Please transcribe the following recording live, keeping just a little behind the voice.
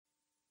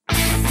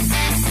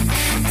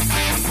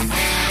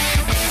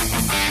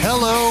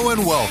Hello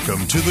and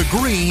welcome to the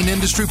Green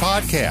Industry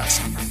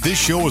Podcast. This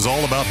show is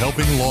all about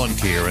helping lawn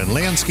care and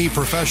landscape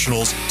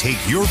professionals take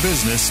your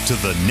business to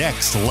the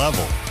next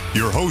level.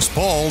 Your host,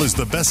 Paul, is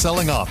the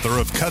best-selling author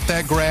of Cut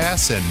That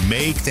Grass and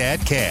Make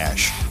That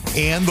Cash,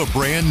 and the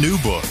brand new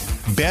book,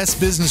 Best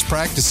Business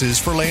Practices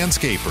for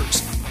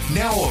Landscapers,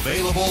 now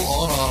available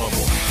on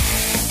Audible.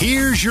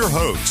 Here's your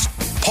host,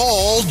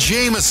 Paul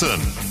Jameson.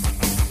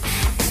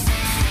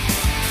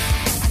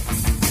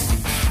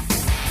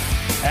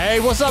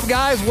 Hey, what's up,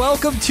 guys?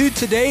 Welcome to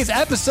today's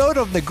episode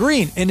of the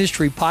Green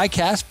Industry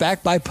Podcast,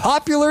 backed by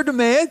popular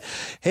demand.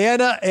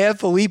 Hannah and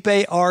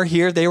Felipe are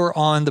here. They were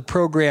on the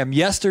program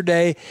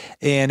yesterday,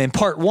 and in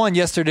part one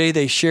yesterday,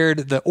 they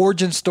shared the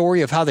origin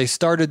story of how they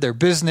started their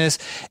business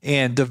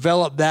and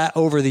developed that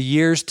over the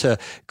years to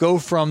go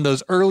from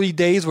those early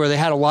days where they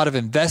had a lot of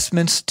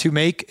investments to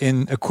make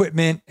in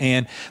equipment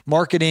and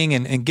marketing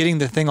and getting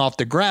the thing off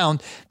the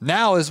ground.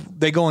 Now, as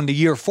they go into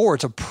year 4,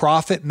 it's a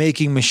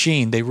profit-making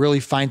machine. They really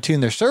fine-tune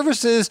their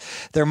services,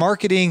 their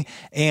marketing,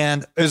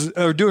 and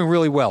are doing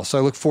really well. So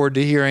I look forward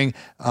to hearing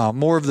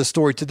more of the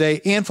story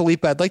today. And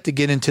Felipe, I'd like to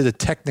get into the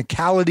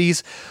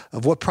technicalities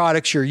of what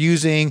products you're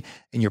using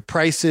and your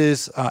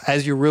prices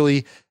as you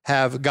really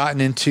have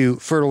gotten into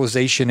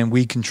fertilization and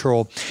weed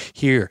control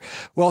here.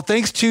 Well,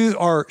 thanks to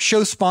our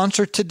show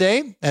sponsor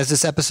today, as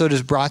this episode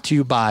is brought to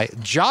you by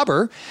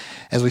Jobber.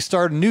 As we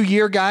start a new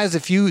year, guys,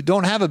 if you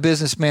don't have a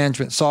business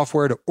management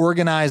software to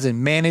organize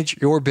and manage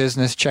your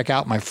business, check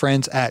out my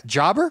friends at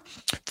Jobber.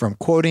 From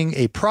quoting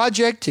a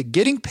project to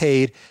getting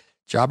paid,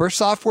 Jobber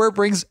software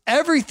brings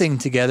everything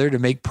together to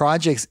make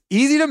projects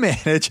easy to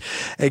manage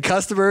and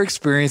customer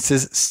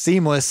experiences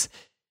seamless,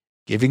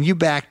 giving you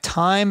back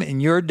time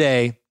in your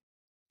day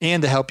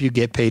and to help you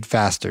get paid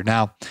faster.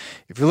 Now,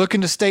 if you're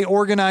looking to stay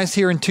organized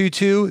here in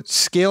 2.2,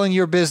 scaling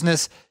your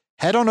business,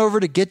 head on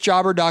over to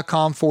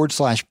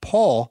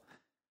getjobber.com/Paul,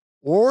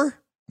 or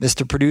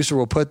Mr. Producer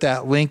will put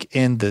that link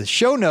in the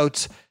show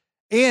notes.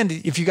 And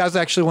if you guys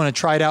actually want to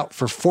try it out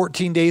for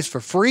 14 days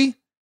for free,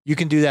 you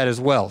can do that as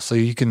well. So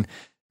you can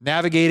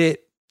navigate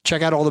it,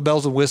 check out all the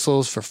bells and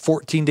whistles for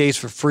 14 days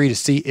for free to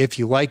see if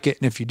you like it.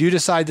 And if you do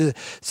decide to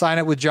sign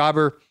up with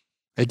Jobber,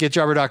 at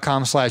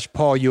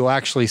getjobber.com/Paul, you'll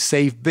actually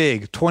save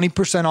big,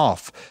 20%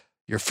 off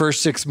your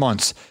first 6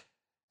 months.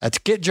 That's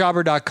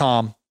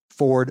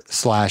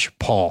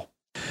getjobber.com/Paul.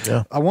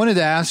 Yeah. I wanted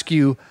to ask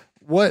you,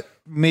 what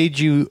made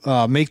you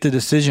make the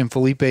decision,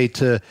 Felipe,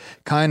 to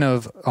kind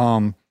of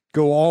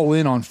go all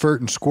in on Fert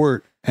and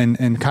Squirt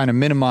and kind of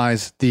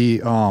minimize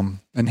the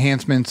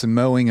enhancements and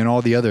mowing and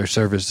all the other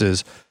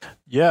services?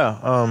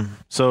 Yeah.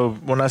 So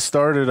when I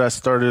started,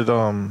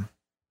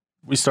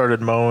 we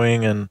started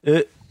mowing, and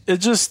it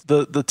just,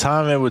 the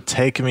time it would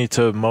take me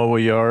to mow a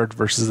yard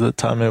versus the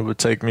time it would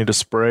take me to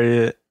spray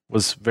it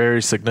was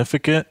very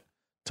significant,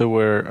 to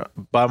where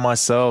by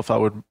myself, I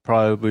would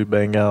probably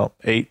bang out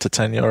 8 to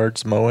 10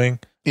 yards mowing.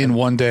 In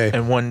one day.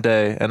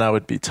 And I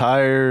would be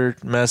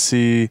tired,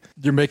 messy.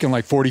 You're making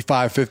like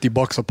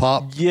 $45-50 a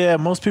pop. Yeah.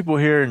 Most people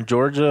here in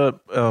Georgia,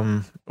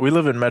 we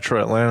live in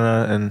Metro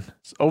Atlanta, and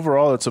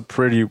overall it's a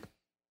pretty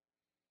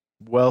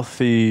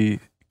wealthy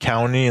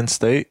county and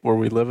state where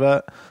we live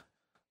at.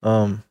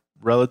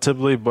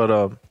 Relatively,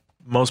 but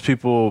most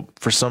people,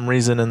 for some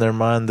reason in their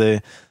mind,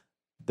 they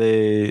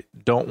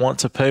don't want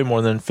to pay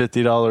more than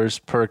 $50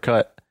 per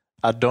cut.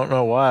 I don't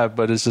know why,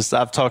 but it's just,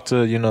 I've talked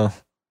to,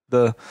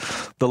 the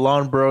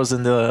lawn bros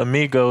and the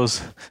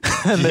amigos,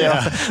 and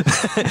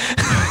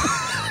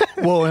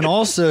Well, and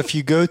also if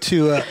you go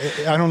to,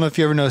 I don't know if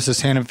you ever noticed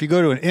this, Hannah, if you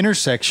go to an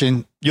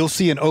intersection, you'll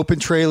see an open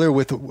trailer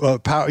with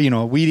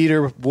a weed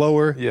eater,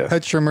 blower,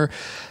 hedge trimmer,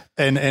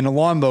 and a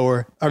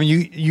lawnmower. I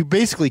mean, you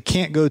basically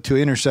can't go to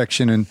an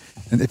intersection, and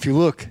if you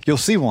look, you'll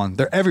see one.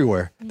 They're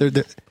everywhere.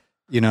 The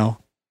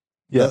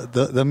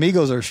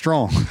amigos are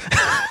strong.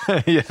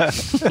 Yeah.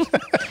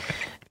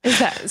 Is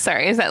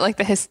that like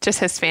the just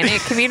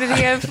Hispanic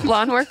community of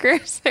lawn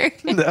workers? No,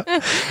 is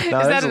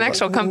that an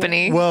actual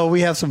company? Well,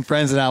 we have some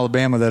friends in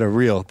Alabama that are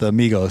real, the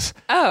amigos.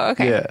 Oh,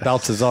 okay. Yeah.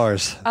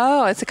 Balthazars.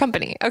 Oh, it's a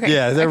company. Okay.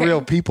 Yeah, they're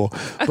real people.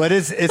 But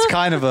it's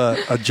kind of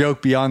a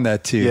joke beyond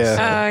that too. Yeah.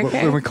 So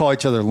okay. when we call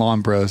each other lawn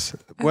bros,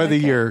 whether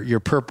you're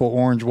purple,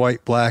 orange,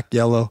 white, black,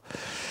 yellow,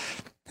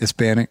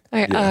 Hispanic.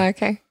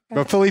 Okay.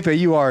 But Felipe,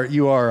 you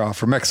are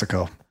from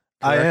Mexico. Correct?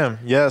 I am.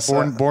 Yes.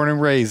 Born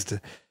and raised.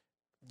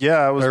 Yeah,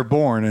 I was. They're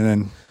born, and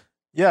then.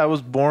 Yeah, I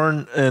was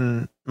born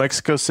in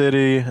Mexico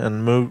City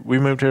and we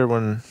moved here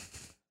when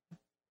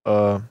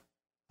I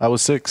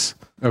was 6.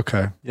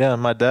 Okay. Yeah,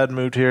 my dad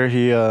moved here.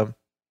 He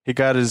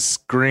got his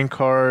green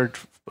card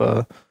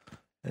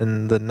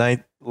in the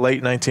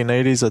late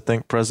 1980s. I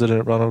think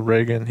President Ronald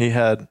Reagan, he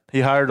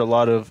hired a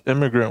lot of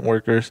immigrant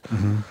workers,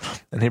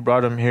 and he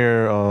brought them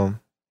here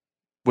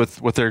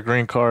with their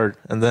green card.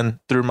 And then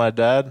through my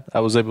dad,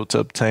 I was able to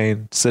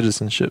obtain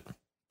citizenship.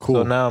 Cool.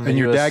 So now and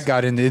your dad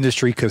got in the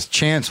industry because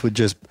Chance would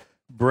just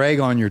brag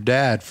on your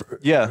dad.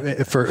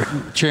 For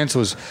Chance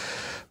was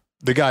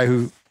the guy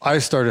who I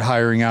started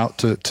hiring out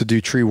to do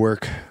tree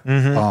work.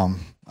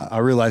 I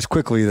realized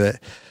quickly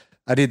that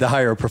I need to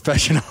hire a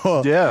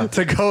professional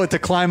to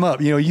climb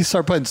up. You know, you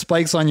start putting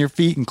spikes on your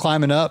feet and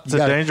climbing up. It's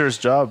a dangerous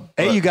job.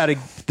 A, you got to,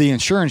 the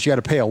insurance, you got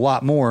to pay a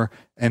lot more.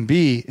 And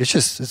B,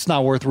 it's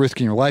not worth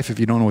risking your life if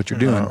you don't know what you're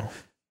doing. No.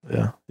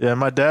 Yeah. Yeah.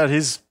 My dad,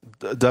 he's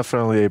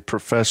definitely a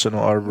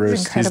professional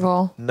arborist. He's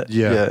incredible.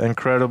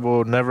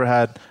 Incredible. Never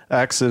had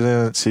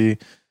accidents.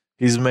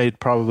 He's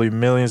made probably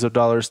millions of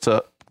dollars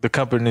to the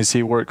companies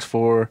he works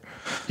for.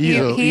 He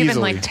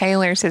even like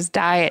tailors his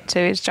diet to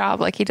his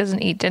job. Like he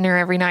doesn't eat dinner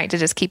every night to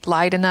just keep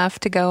light enough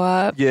to go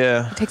up.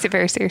 Yeah. He takes it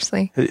very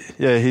seriously.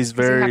 Yeah. He's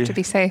very, you have to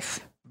be safe.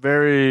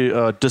 Very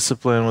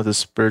disciplined with his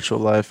spiritual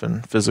life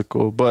and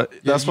physical, but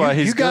that's why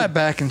he's got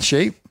back in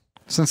shape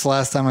since the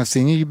last time I've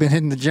seen you. You've been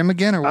hitting the gym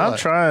again, or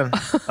what?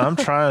 I'm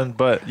trying,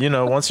 but you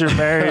know, once you're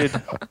married,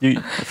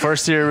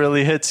 first year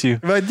really hits you.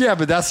 But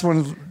that's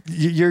when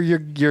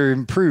you're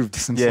improved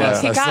since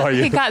last I saw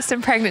you. He got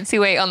some pregnancy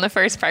weight on the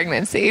first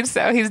pregnancy,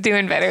 so he's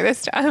doing better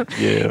this time.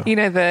 Yeah, you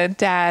know, the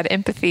dad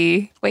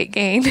empathy weight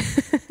gain.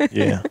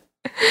 Yeah,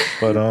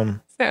 but I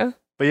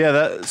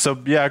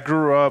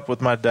grew up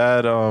with my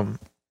dad.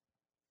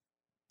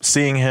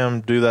 Seeing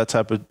him do that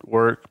type of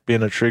work,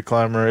 being a tree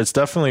climber, it's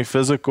definitely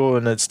physical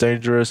and it's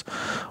dangerous.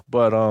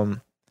 But I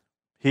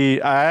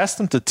asked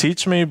him to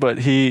teach me, but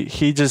he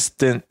just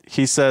didn't.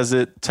 He says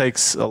it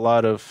takes a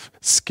lot of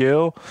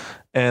skill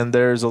and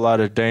there's a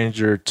lot of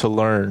danger to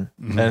learn.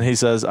 Mm-hmm. And he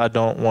says, I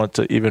don't want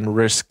to even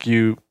risk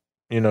you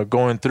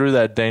going through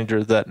that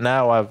danger that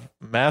now I've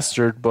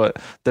mastered, but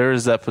there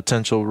is that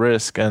potential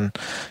risk. And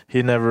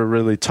he never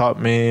really taught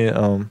me,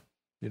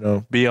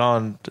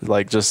 beyond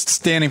like just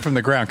standing from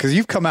the ground, because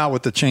you've come out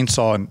with the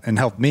chainsaw and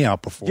helped me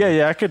out before.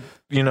 Yeah, I could,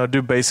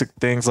 do basic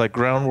things like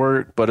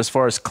groundwork, but as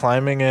far as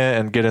climbing it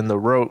and getting the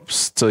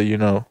ropes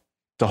to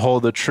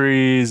hold the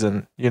trees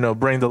and,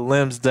 bring the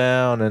limbs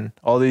down and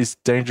all these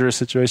dangerous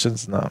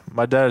situations, no.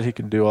 My dad, he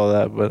can do all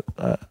that, but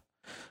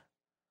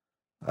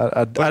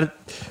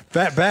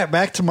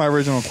back to my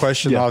original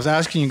question. I was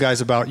asking you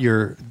guys about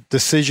your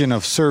decision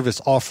of service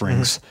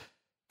offerings,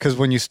 because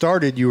when you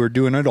started, you were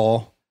doing it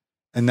all.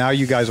 And now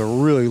you guys are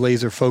really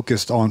laser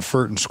focused on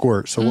FERT and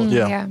Squirt. So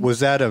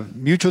was that a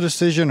mutual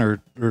decision,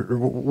 or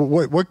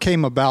what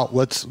came about?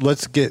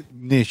 Let's get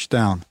niche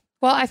down.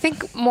 Well, I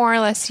think more or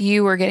less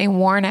you were getting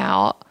worn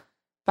out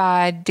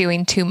by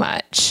doing too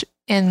much.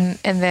 And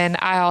then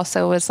I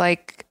also was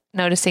like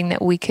noticing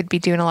that we could be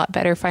doing a lot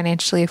better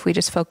financially if we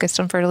just focused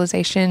on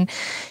fertilization,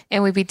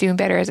 and we'd be doing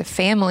better as a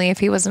family if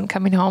he wasn't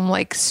coming home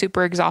like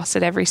super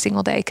exhausted every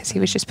single day because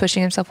he was just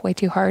pushing himself way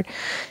too hard.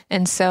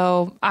 And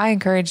so I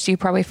encouraged you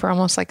probably for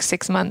almost like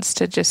 6 months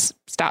to just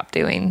stop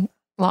doing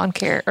lawn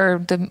care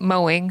or the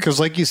mowing. Because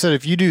like you said,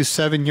 if you do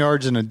 7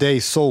 yards in a day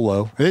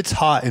solo, it's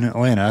hot in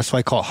Atlanta. That's why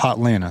I call it Hot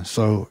Atlanta.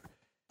 So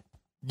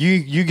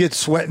you get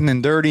sweating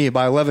and dirty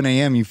by 11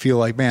 a.m. You feel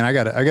like, man, I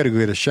gotta go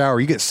get a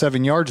shower. You get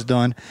 7 yards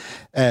done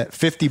at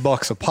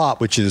 $50 a pop,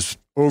 which is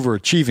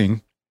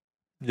overachieving.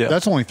 Yeah,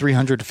 that's only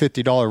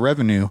 $350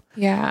 revenue.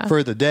 Yeah.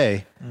 For the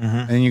day,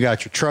 and you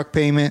got your truck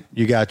payment,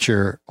 you got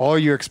all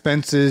your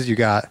expenses, you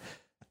got,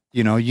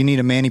 you need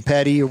a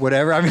mani-pedi or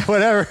whatever. I mean,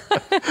 whatever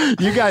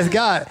you guys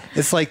got,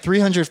 it's like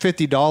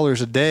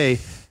 $350 a day.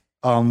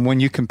 When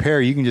you compare,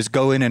 you can just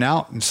go in and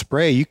out and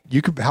spray.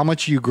 You could, how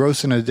much you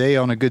gross in a day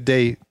on a good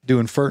day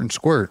doing FERT and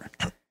Squirt?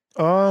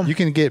 You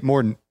can get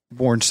more than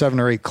 7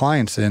 or 8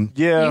 clients in.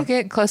 Yeah, you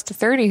get close to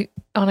 30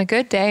 on a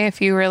good day if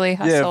you really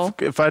hustle.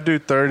 Yeah, if I do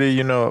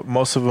 30,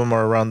 most of them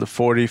are around the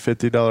 $40,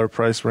 $50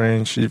 price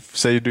range. If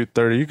say you do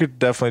 30, you could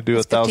definitely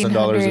do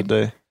 $1,000 a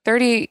day.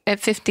 30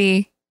 at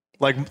 50.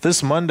 Like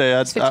this Monday,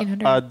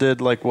 I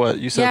did like what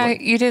you said. Yeah,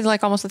 you did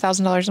like almost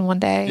 $1,000 in one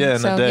day. Yeah,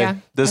 in a day. Yeah,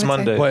 this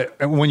Monday.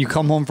 But when you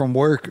come home from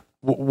work,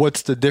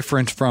 what's the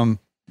difference from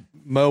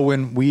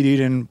mowing, weed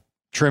eating,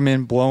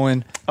 trimming,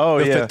 blowing?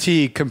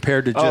 Fatigue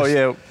compared to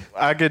just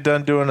I get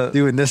done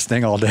doing this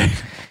thing all day.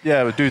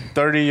 Yeah, but do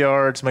 30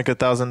 yards, make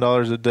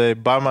 $1,000 a day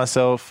by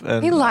myself,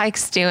 and he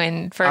likes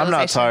doing fertilization.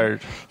 I'm not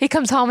tired. He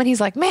comes home and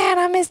he's like, "Man,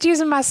 I missed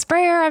using my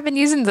sprayer. I've been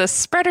using the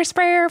spreader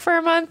sprayer for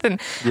a month,"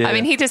 and I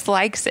mean, he just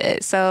likes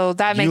it. So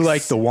that makes you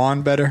like the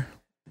wand better.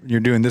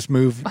 You're doing this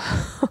move,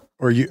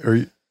 or you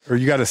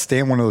got to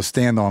stand one of those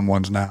stand-on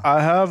ones now.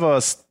 I have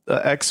a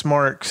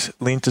Exmark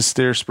lean to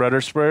steer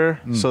spreader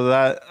sprayer, so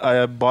that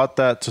I bought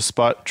that to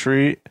spot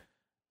treat.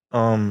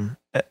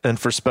 And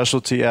for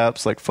specialty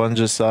apps like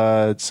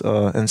fungicides,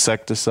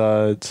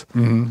 insecticides,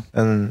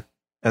 and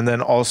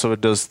then also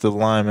it does the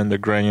lime and the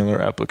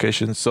granular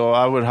applications. So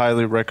I would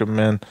highly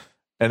recommend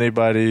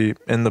anybody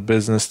in the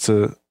business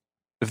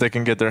if they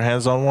can get their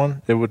hands on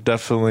one, it would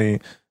definitely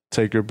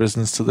take your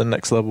business to the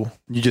next level.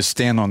 You just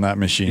stand on that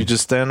machine. You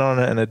just stand on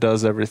it and it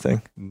does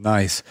everything.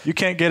 Nice. You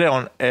can't get it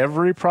on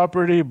every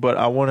property, but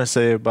I want to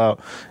say about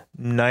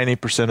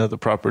 90% of the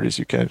properties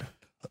you can.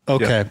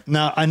 Okay. Yeah.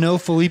 Now I know,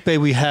 Felipe,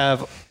 we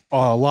have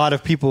a lot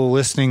of people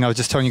listening. I was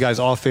just telling you guys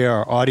off air,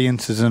 our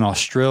audience is in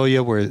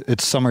Australia where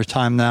it's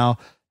summertime now,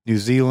 New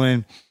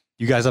Zealand,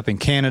 you guys up in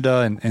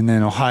Canada and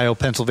then Ohio,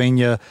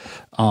 Pennsylvania,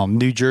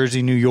 New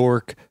Jersey, New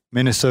York,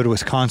 Minnesota,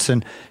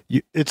 Wisconsin,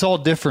 it's all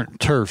different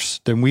turfs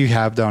than we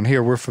have down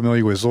here. We're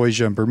familiar with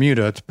Zoysia and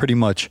Bermuda. It's pretty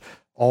much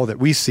all that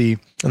we see.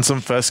 And some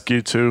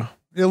fescue too.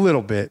 A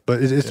little bit,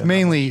 but it's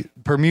mainly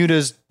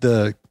Bermuda's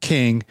the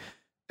king,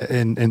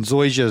 and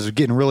Zoysia is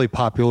getting really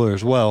popular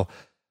as well.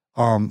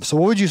 So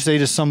what would you say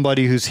to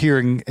somebody who's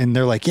hearing and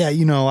they're like, yeah,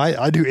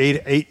 I do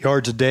eight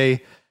yards a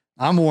day.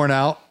 I'm worn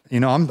out.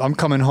 I'm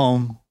coming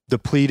home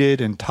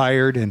depleted and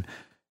tired, and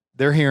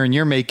they're hearing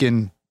you're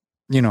making,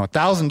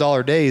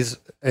 $1,000 days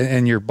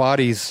and your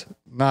body's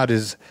not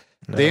as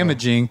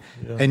damaging.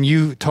 Yeah. And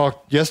you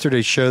talked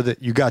yesterday's show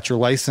that you got your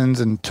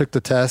license and took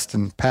the test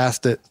and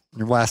passed it,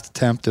 your last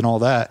attempt and all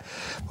that.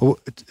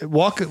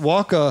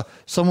 Walk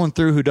someone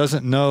through who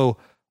doesn't know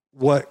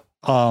what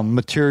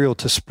material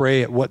to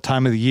spray at what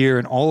time of the year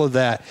and all of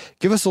that.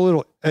 Give us a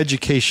little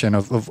education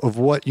of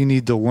what you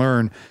need to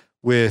learn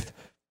with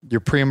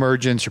your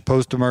pre-emergence, your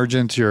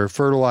post-emergence, your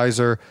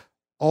fertilizer,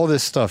 all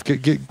this stuff.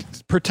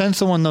 Pretend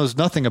someone knows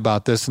nothing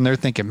about this and they're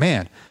thinking,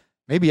 man,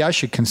 maybe I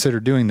should consider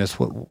doing this.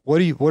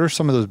 What are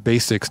some of those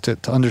basics to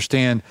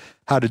understand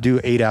how to do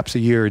 8 apps a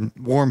year in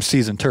warm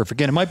season turf?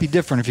 Again, it might be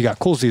different if you got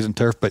cool season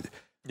turf, but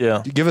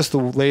yeah, give us the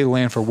lay of the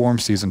land for warm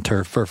season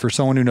turf for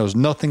someone who knows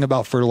nothing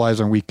about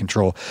fertilizer and weed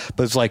control.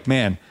 But it's like,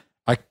 man,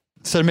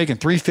 instead of making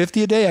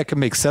 $350 a day, I could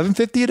make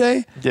 $750 a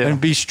day and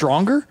be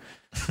stronger.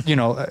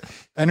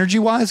 Energy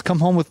wise, come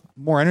home with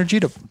more energy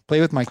to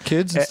play with my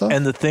kids and stuff.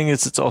 And the thing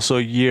is, it's also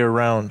year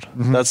round.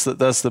 Mm-hmm.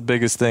 That's the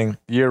biggest thing,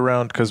 year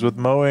round. Because with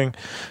mowing,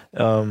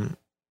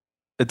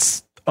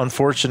 it's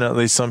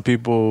unfortunately some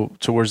people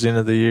towards the end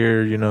of the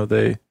year,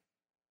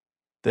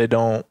 they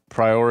don't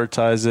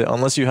prioritize it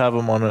unless you have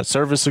them on a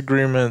service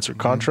agreements or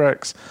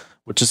contracts,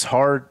 which is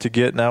hard to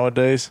get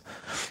nowadays.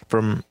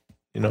 From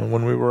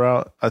when we were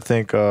out, I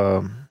think.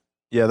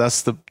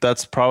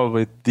 That's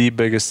probably the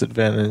biggest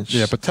advantage.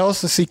 Yeah, but tell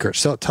us the secret.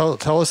 So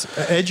tell us,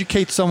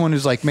 educate someone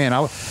who's like, man, I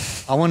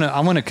want to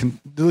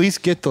at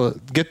least get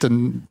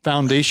the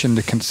foundation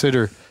to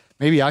consider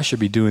maybe I should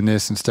be doing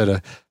this instead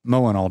of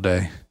mowing all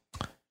day.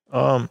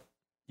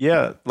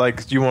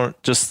 Like you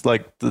want just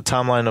like the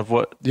timeline of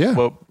what? Yeah.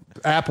 What,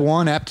 app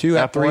 1, app 2,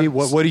 app 3.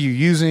 What are you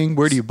using?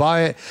 Where do you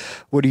buy it?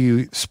 What are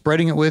you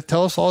spreading it with?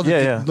 Tell us all.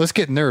 Let's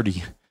get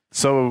nerdy.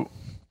 So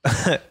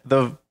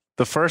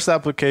the first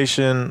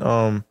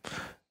application,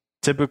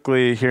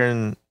 typically here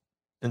in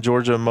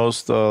Georgia,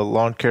 most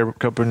lawn care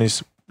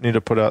companies need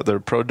to put out their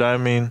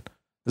ProDimene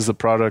is the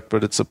product,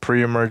 but it's a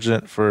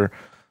pre-emergent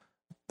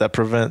that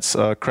prevents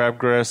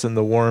crabgrass in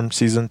the warm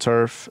season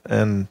turf.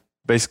 And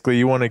basically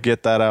you want to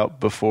get that out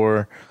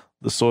before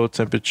the soil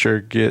temperature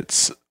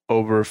gets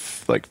over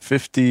like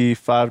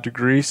 55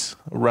 degrees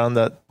around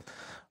that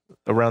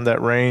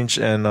range.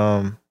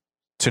 And,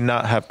 to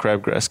not have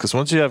crabgrass, because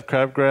once you have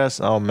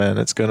crabgrass, oh man,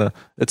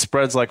 it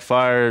spreads like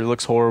fire. It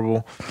looks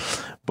horrible.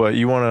 But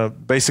you want to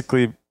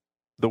basically,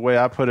 the way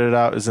I put it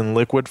out is in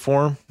liquid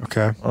form.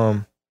 Okay.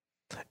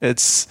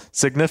 It's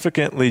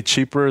significantly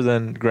cheaper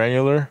than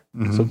granular.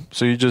 Mm-hmm.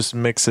 So you just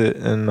mix it,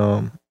 and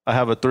I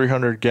have a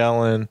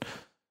 300-gallon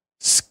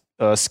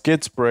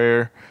skid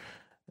sprayer,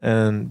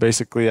 and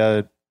basically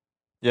I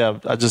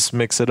just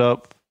mix it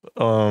up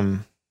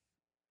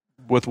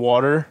with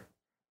water.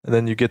 And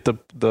then you get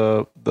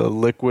the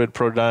liquid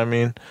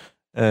ProDimene,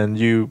 and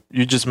you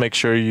just make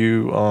sure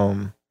you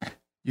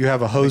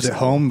have a hose at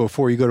home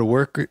before you go to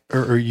work,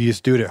 or you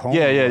just do it at home.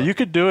 Yeah, you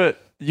could do it.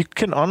 You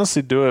can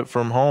honestly do it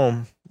from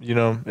home.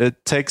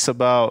 It takes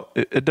about.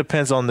 It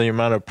depends on the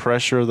amount of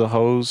pressure of the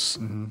hose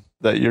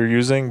that you're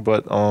using,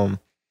 but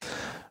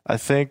I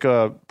think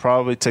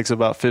probably takes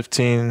about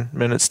 15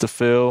 minutes to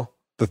fill.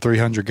 The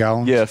 300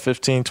 gallons. Yeah,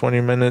 15, 20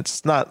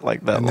 minutes. Not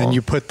like that. And long. Then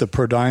you put the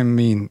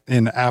ProDimene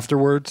in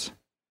afterwards.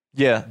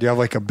 Yeah. Do you have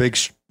like a big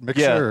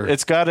mixer? Yeah, or?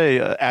 It's got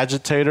a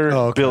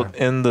agitator built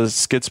in the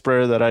skid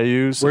sprayer that I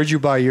use. Where'd you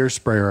buy your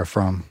sprayer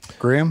from?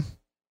 Graham?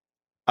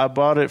 I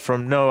bought it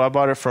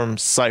from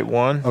Site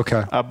One.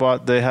 Okay.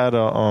 They had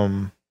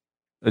a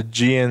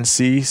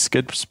GNC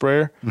skid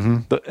sprayer.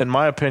 Mm-hmm. In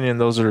my opinion,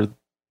 those are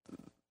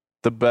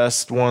the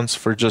best ones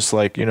for just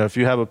like, if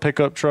you have a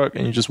pickup truck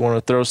and you just want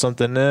to throw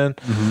something in,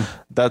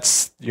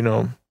 that's,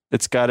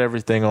 it's got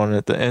everything on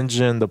it. The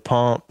engine, the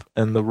pump,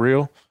 and the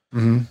reel.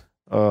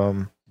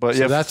 Mm-hmm. But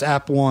so that's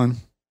app 1.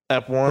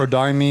 App 1.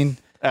 ProDimene.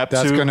 App 2.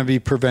 That's going to be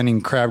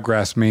preventing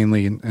crabgrass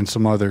mainly and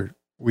some other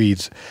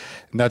weeds.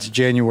 And that's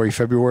January,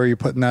 February, you're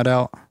putting that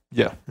out?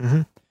 Yeah.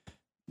 Mm-hmm.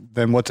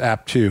 Then what's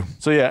app 2?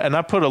 So yeah, and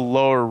I put a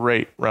lower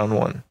rate round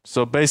 1.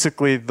 So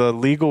basically the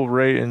legal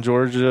rate in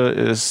Georgia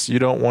is you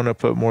don't want to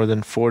put more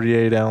than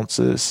 48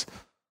 ounces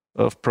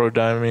of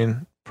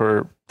ProDimene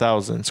per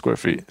 1,000 square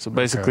feet. So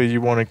basically you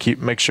want to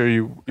make sure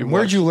you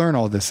where'd you learn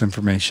all this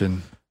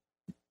information?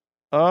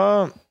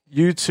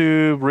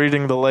 YouTube,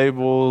 reading the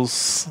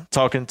labels,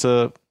 talking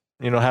to,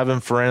 having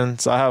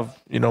friends. I have,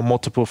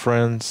 multiple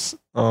friends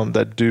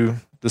that do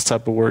this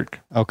type of work.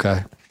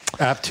 Okay.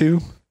 App 2?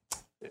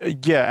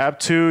 Yeah, app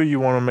 2, you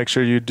want to make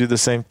sure you do the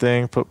same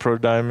thing, put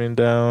ProDimene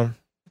down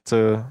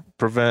to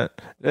prevent,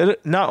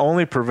 it not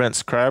only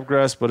prevents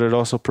crabgrass, but it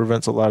also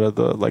prevents a lot of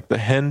the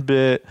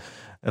henbit,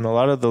 and a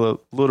lot of the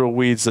little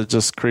weeds that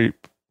just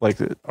creep. Like,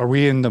 are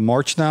we in the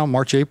March now?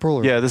 March, April?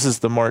 Or? Yeah, this is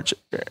the March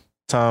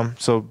time.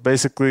 So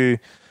basically,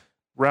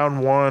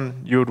 round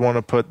one, you would want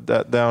to put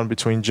that down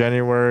between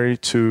January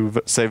to,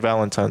 say,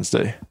 Valentine's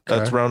Day.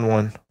 That's Okay. round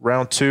one.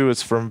 Round two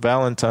is from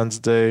Valentine's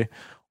Day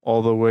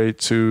all the way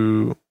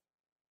to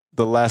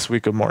the last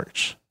week of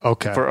March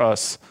Okay. for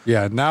us.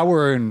 Yeah. Now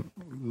we're in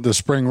the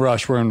spring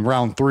rush. We're in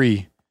round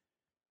 3.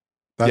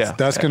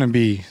 That's going to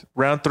be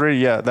Round three,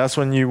 yeah, that's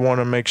when you want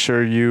to make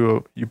sure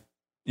you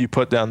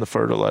put down the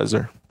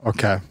fertilizer.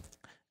 okay.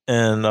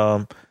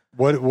 And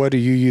What do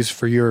you use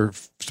for your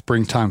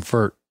springtime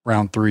fert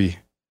round 3?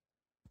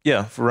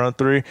 yeah, for round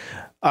three,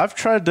 I've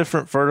tried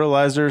different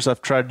fertilizers.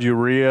 I've tried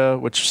urea,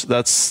 which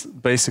that's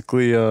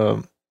basically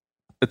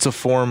it's a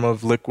form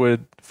of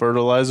liquid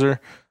fertilizer.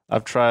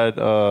 I've tried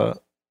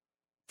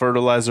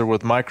fertilizer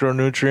with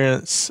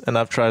micronutrients, and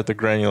I've tried the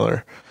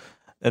granular.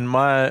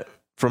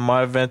 From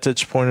my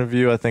vantage point of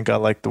view, I think I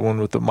like the one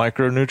with the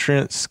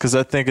micronutrients, because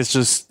I think it's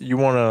just you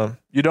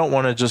don't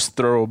want to just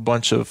throw a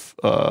bunch of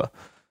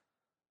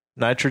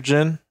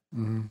nitrogen,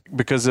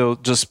 because it'll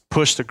just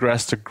push the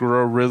grass to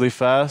grow really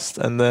fast,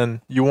 and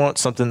then you want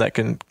something that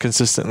can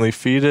consistently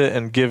feed it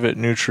and give it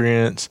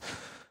nutrients,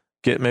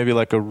 get maybe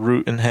like a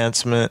root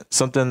enhancement,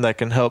 something that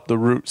can help the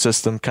root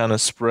system kind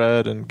of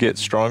spread and get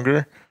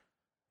stronger.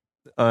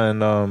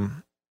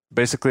 And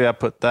basically I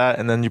put that,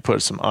 and then you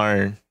put some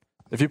iron.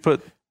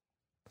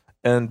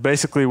 And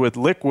basically with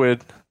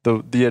liquid,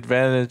 the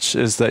advantage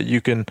is that you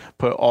can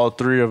put all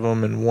three of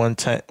them in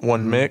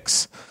one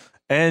mix,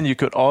 and you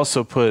could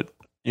also put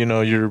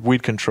your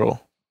weed control.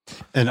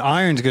 And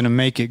iron's going to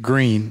make it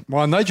green.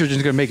 Well,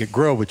 nitrogen's going to make it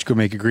grow, which could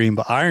make it green.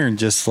 But iron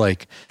just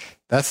like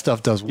that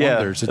stuff does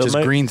wonders. It just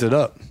greens it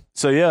up.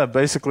 So yeah,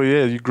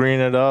 basically, you green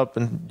it up,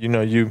 and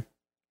you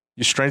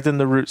strengthen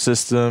the root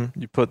system.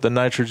 You put the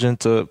nitrogen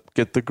to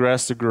get the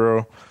grass to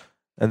grow,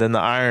 and then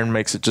the iron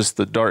makes it just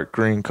the dark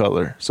green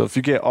color. So if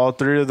you get all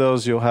three of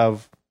those, you'll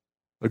have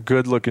a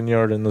good looking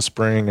yard in the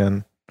spring.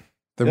 And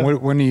then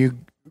when do you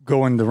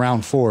go into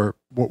round 4?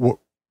 What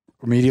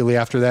immediately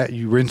after that,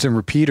 you rinse and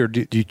repeat, or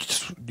do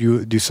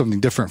you do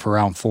something different for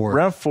round 4?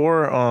 Round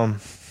 4,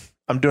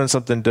 I'm doing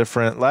something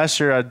different.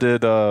 Last year I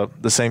did the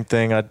same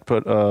thing. I'd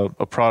put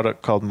a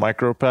product called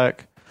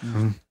MicroPack,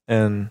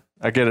 and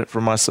I get it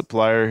from my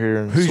supplier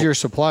here. Who's your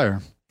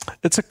supplier?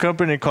 It's a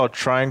company called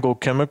Triangle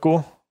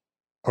Chemical.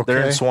 Okay.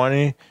 They're in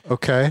Suwannee.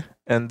 Okay.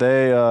 And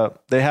they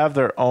have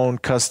their own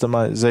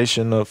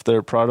customization of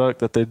their product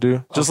that they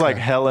do. Just like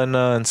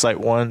Helena and Site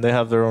One, they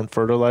have their own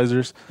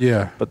fertilizers.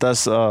 Yeah. But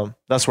that's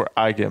where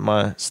I get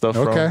my stuff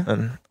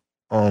from.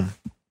 And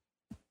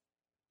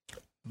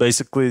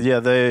basically,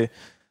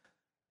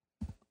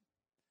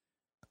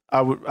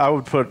 I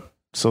would put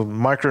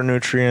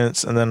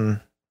micronutrients and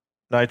then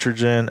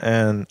nitrogen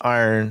and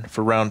iron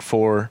for round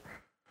 4,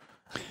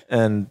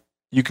 and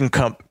you can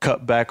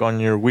cut back on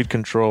your weed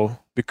control,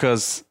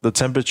 because the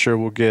temperature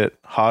will get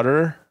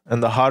hotter,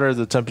 and the hotter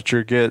the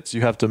temperature gets,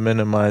 you have to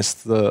minimize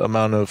the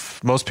amount of,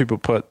 most people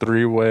put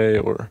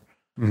 3-way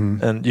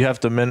and you have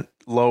to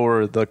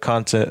lower the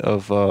content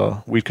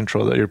of weed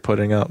control that you're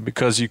putting out,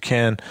 because you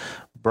can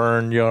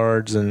burn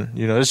yards, and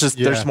it's just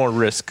there's more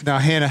risk. Now,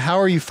 Hannah, how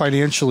are you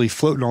financially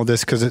floating all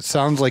this? Because it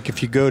sounds like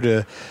if you go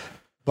to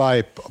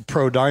buy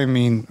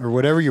Prodiamine or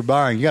whatever you're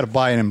buying, you got to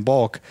buy it in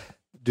bulk.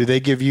 Do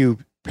they give you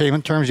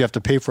payment terms? You have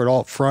to pay for it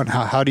all up front.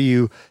 How do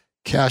you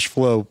cash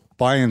flow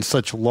buying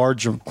such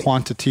large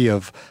quantity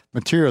of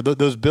material?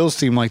 Those bills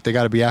seem like they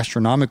got to be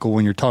astronomical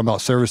when you're talking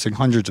about servicing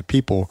hundreds of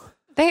people.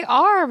 They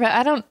are, but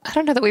I don't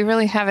know that we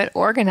really have it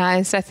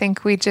organized. I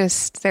think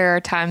there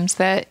are times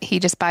that he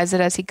just buys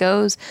it as he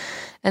goes.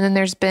 And then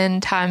there's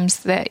been times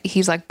that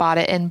he's like bought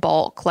it in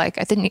bulk. Like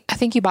I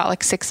think you bought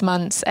like 6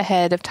 months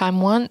ahead of time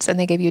once, and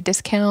they gave you a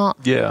discount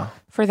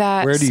for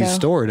that. Where do you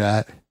store it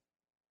at?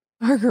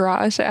 Our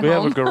garage at home. We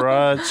have a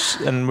garage,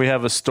 and we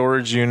have a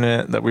storage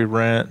unit that we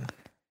rent.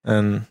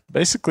 And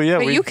basically,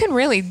 but you can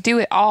really do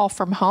it all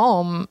from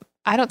home.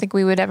 I don't think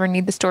we would ever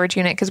need the storage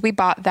unit, because we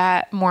bought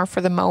that more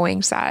for the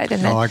mowing side.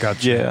 And I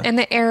got you. And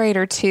the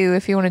aerator too,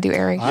 if you want to do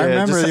aerator. I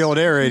remember the old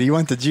aerator. You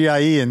went to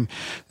GIE and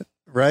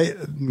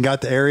got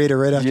the aerator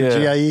right after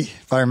GIE,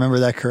 if I remember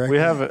that correctly.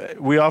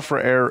 We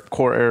offer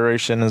core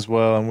aeration as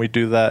well, and we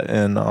do that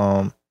in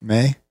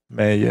May,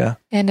 yeah.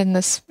 And in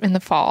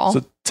the fall.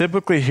 So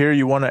typically here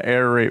you want to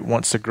aerate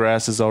once the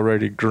grass is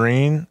already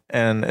green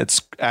and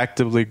it's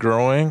actively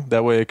growing.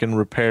 That way it can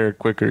repair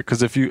quicker.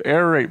 Because if you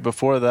aerate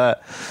before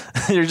that,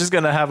 you're just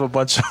going to have a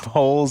bunch of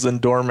holes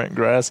and dormant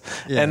grass,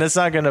 and it's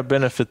not going to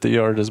benefit the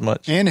yard as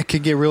much. And it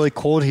could get really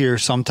cold here.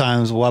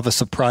 Sometimes we'll have a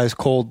surprise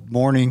cold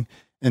morning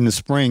in the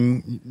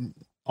spring.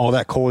 All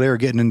that cold air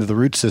getting into the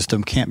root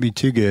system can't be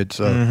too good.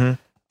 So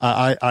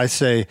I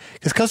say,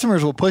 because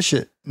customers will push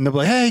it, and they'll be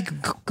like, hey,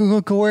 gonna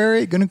go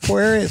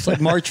aerate. It's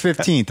like March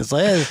 15th. It's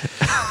like, hey,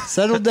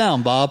 settle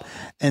down, Bob.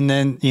 And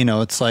then,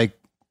 it's like,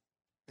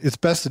 it's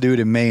best to do it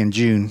in May and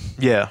June.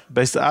 Yeah.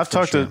 Basically, I've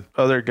talked to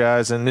other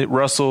guys, and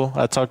Russell,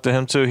 I talked to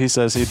him too. He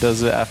says he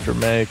does it after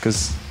May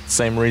because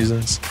same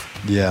reasons.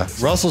 Yeah.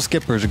 Russell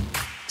Skipper's a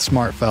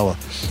smart fella.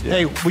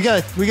 Hey, we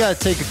got to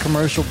take a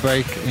commercial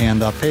break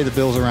and pay the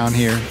bills around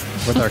here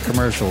with our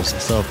commercials.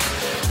 So,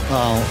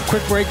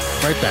 quick break,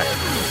 right back.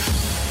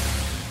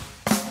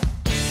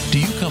 Do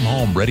you come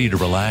home ready to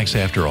relax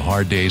after a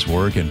hard day's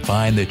work and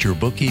find that your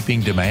bookkeeping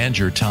demands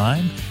your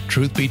time?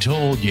 Truth be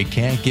told, you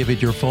can't give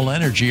it your full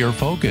energy or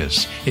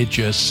focus. It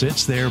just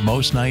sits there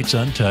most nights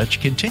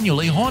untouched,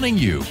 continually haunting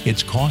you.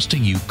 It's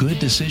costing you good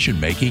decision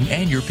making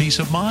and your peace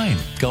of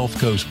mind. Gulf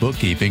Coast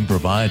Bookkeeping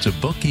provides a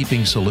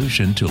bookkeeping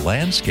solution to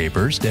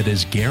landscapers that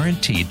is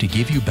guaranteed to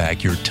give you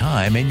back your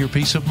time and your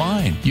peace of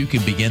mind. You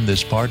can begin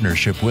this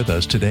partnership with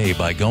us today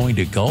by going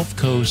to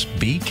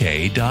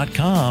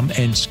GulfCoastBK.com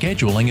and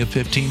scheduling a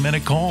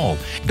 15-minute call.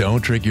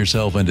 Don't trick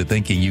yourself into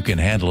thinking you can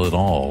handle it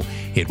all.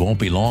 It won't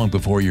be long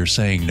before you're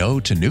saying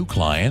no to new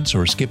clients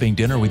or skipping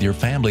dinner with your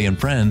family and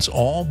friends,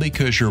 all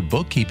because your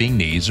bookkeeping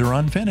needs are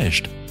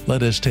unfinished.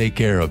 Let us take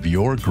care of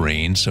your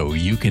green so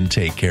you can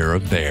take care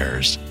of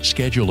theirs.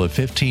 Schedule a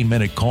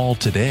 15-minute call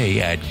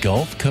today at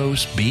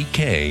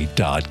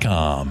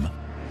GulfCoastBK.com.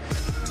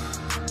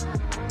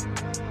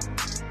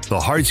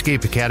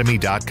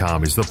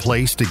 TheHardscapeAcademy.com is the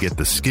place to get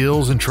the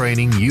skills and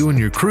training you and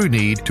your crew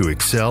need to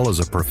excel as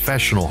a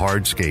professional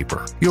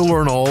hardscaper. You'll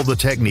learn all the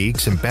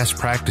techniques and best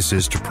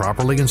practices to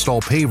properly install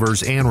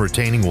pavers and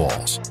retaining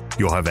walls.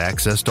 You'll have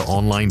access to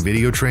online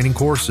video training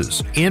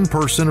courses,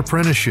 in-person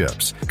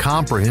apprenticeships,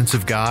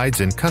 comprehensive guides,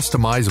 and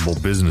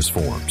customizable business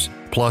forms.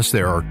 Plus,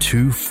 there are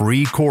 2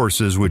 free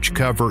courses which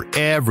cover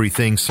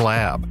everything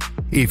slab.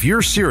 If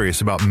you're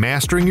serious about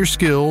mastering your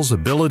skills,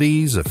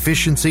 abilities,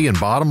 efficiency, and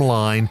bottom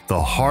line,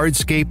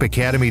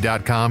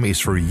 TheHardscapeAcademy.com is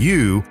for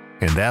you,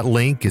 and that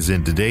link is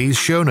in today's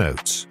show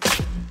notes.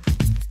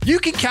 You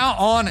can count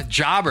on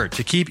Jobber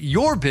to keep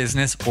your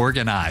business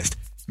organized.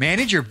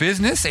 Manage your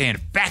business and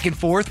back and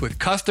forth with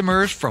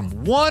customers from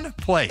one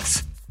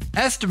place.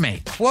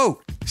 Estimate,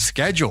 quote,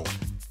 schedule,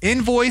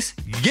 invoice,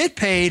 get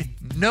paid,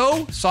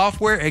 no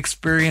software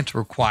experience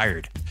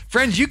required.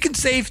 Friends, you can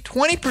save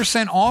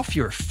 20% off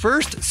your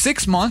first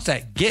 6 months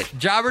at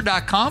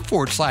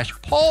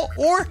getjobber.com/Paul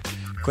or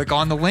click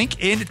on the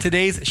link in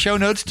today's show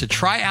notes to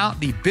try out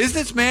the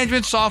business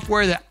management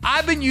software that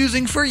I've been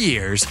using for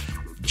years,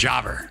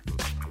 Jobber.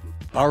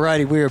 All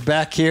righty, we are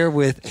back here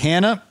with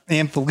Hannah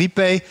and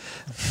Felipe.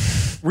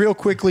 Real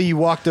quickly, you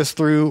walked us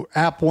through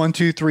app 1,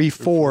 2, 3,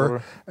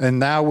 4, and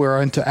now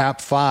we're into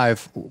app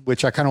 5,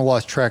 which I kind of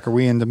lost track. Are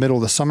we in the middle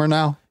of the summer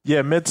now?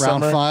 Yeah,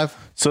 midsummer. Round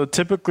 5? So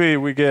typically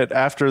we get,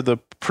 after the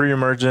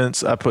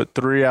pre-emergence, I put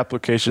 3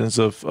 applications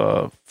of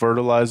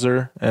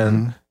fertilizer,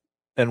 and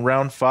in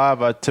round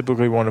 5, I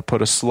typically want to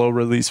put a slow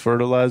release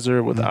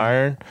fertilizer with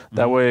iron.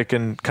 That way it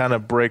can kind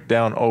of break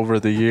down over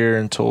the year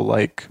until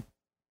like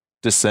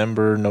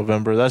December,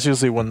 November. That's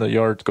usually when the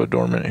yards go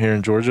dormant here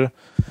in Georgia.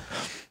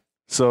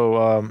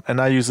 So, and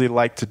I usually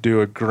like to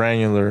do a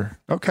granular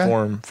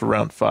form for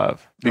round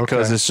 5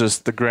 because it's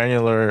just the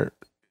granular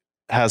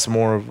has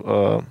more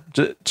of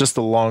just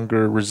a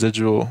longer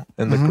residual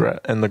in the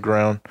in the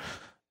ground,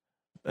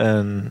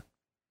 and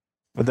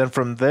then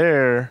from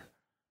there,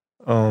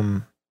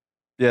 the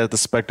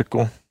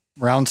spectacle.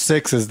 Round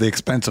 6 is the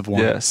expensive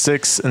one. Yeah,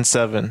 6 and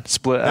 7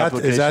 split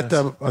applications. Is that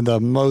the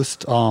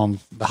most the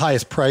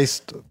highest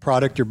priced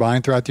product you're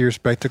buying throughout the year?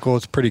 Spectacle.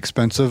 It's pretty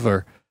expensive,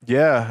 or?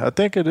 Yeah, I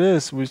think it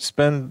is. We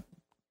spend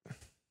a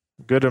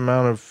good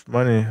amount of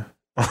money.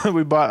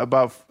 We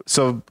bought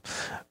so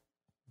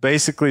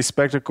basically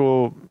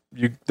spectacle,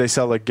 they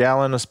sell a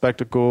gallon of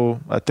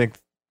spectacle. I think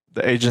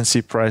the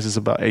agency price is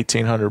about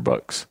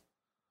 $1,800.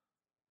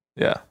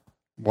 Yeah.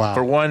 Wow.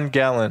 For 1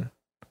 gallon.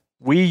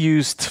 We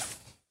used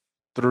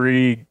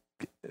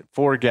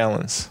 4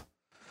 gallons.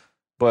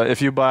 But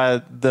if you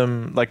buy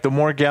them, like the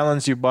more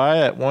gallons you buy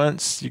at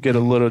once, you get a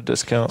little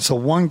discount. So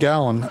 1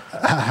 gallon,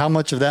 how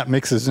much of that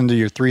mixes into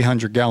your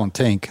 300-gallon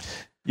tank?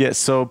 Yeah,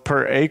 so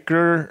per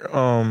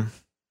acre,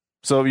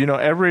 so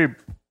every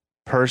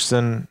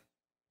person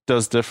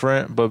does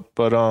different, but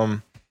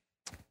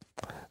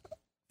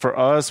for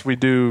us, we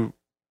do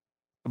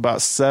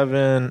about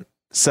 7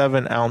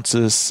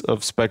 ounces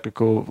of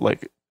spectacle.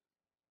 Like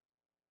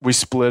we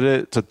split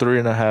it to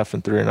 3.5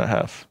 and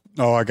 3.5.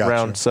 Oh, I got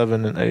round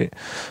 7 and 8.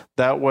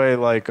 That way,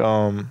 like,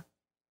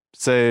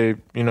 say,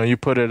 you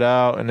put it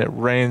out and it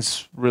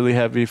rains really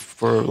heavy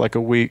for like a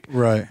week.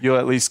 Right. You'll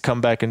at least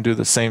come back and do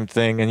the same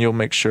thing, and you'll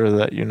make sure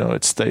that,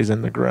 it stays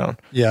in the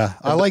ground. Yeah.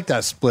 I like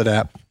that split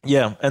app.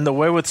 Yeah. And the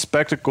way with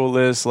spectacle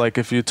is, like,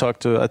 if you talk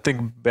to, I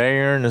think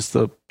Bayern is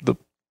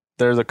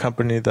they're the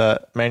company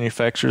that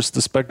manufactures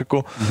the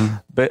spectacle.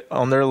 But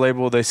on their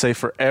label, they say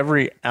for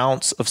every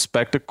ounce of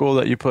spectacle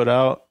that you put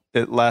out,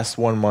 it lasts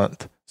 1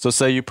 month. So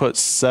say you put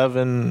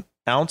 7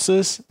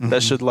 ounces,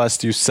 that should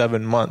last you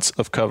 7 months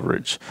of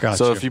coverage. Gotcha.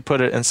 So if you put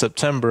it in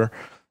September,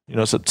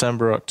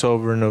 September,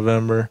 October,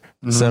 November,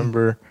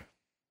 December,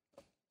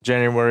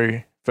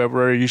 January,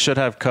 February, you should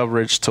have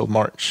coverage till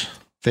March.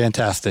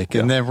 Fantastic.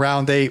 And then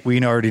round 8, we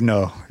already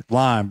know.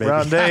 Lime, baby.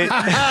 Round 8.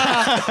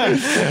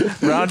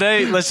 Round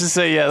 8, let's just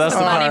say,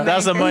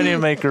 that's a money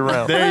maker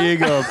round. There you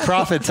go.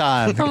 Profit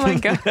time. Oh my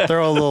God.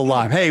 Throw a little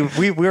lime. Hey,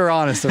 we're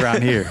honest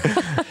around here.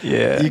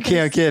 Yeah. You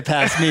can't get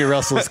past me,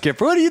 Russell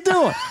Skipper. What are you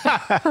doing?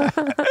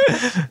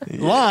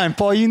 Lime,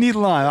 Paul, you need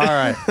lime. All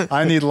right.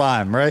 I need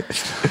lime, right?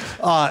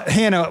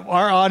 Hannah,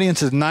 our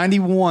audience is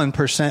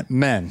 91%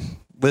 men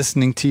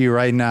listening to you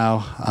right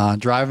now,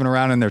 driving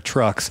around in their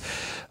trucks.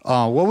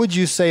 What would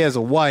you say as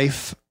a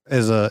wife,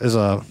 as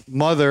a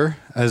mother,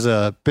 as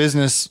a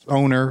business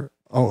owner?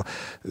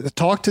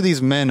 Talk to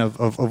these men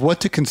of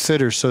what to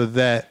consider so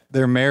that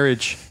their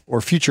marriage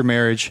or future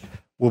marriage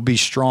will be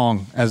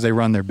strong as they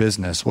run their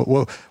business.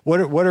 What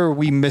are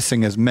we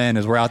missing as men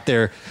as we're out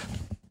there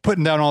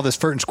putting down all this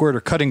furt and squirt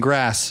or cutting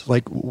grass?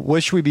 Like,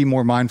 what should we be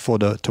more mindful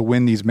to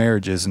win these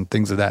marriages and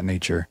things of that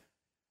nature?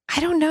 I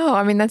don't know.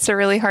 I mean, that's a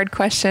really hard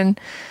question.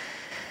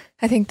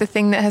 I think the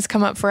thing that has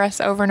come up for us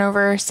over and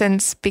over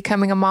since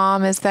becoming a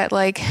mom is that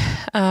I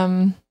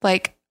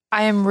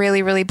am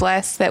really, really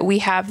blessed that we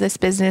have this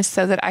business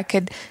so that I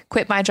could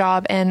quit my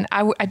job. And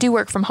I do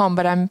work from home,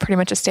 but I'm pretty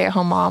much a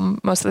stay-at-home mom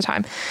most of the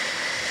time.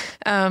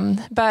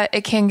 But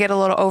it can get a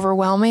little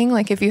overwhelming.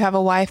 Like if you have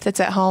a wife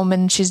that's at home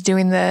and she's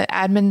doing the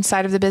admin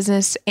side of the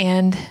business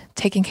and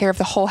taking care of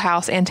the whole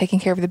house and taking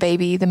care of the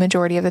baby the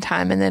majority of the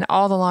time, and then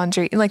all the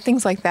laundry, like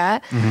things like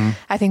that. Mm-hmm.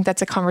 I think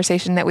that's a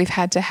conversation that we've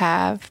had to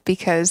have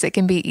because it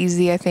can be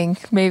easy, I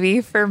think,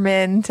 maybe for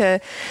men to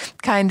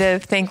kind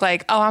of think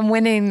like, oh, I'm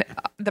winning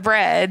the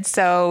bread,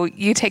 so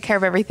you take care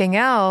of everything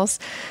else.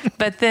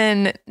 But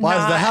then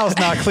why is the house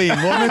not clean,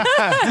 woman?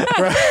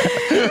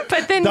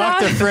 But then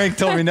Dr. Frank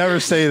told me never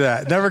say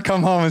that. Never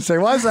come home and say,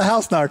 why is the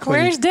house not clean?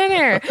 Where's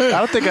dinner? I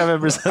don't think I've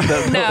ever said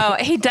that. No,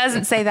 he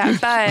doesn't say that.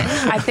 But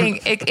I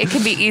think it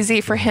can be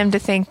easy for him to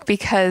think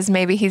because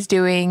maybe he's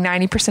doing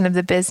 90% of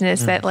the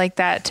business that like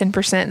that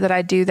 10% that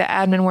I do, the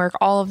admin work,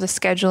 all of the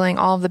scheduling,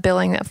 all of the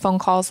billing, the phone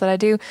calls that I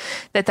do,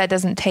 that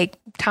doesn't take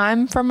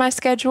time from my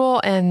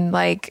schedule. And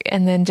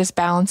then just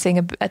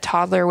balancing a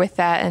toddler with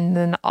that. And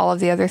then all of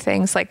the other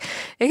things, like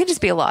it can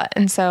just be a lot.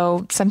 And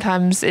so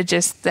sometimes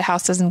the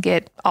house doesn't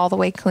get all the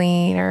way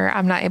clean, or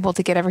I'm not able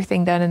to get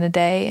everything done in a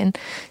day. And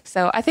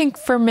so I think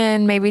for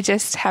men, maybe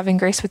just having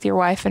grace with your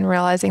wife and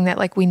realizing that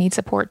like we need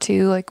support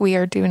too. Like we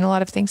are doing a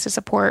lot of things to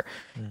support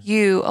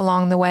you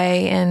along the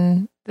way,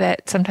 and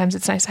that sometimes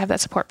it's nice to have that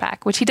support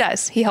back, which he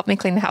does. He helped me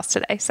clean the house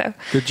today. So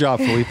good job,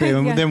 Felipe.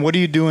 And Yeah. then what are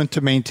you doing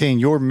to maintain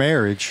your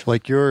marriage?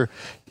 Like your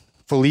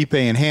Felipe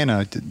and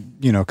Hannah,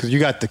 because you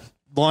got the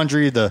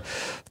laundry,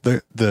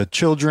 the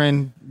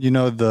children,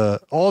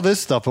 all this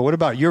stuff. But what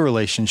about your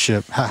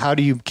relationship? How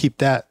do you keep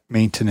that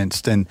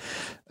maintenance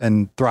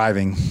and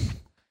thriving?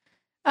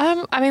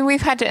 I mean,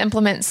 we've had to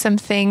implement some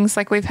things.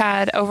 Like we've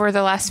had over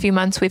the last few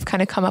months, we've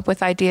kind of come up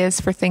with ideas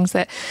for things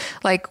that,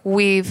 like,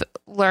 we've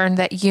learned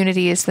that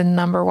unity is the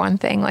number one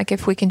thing. Like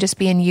if we can just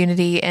be in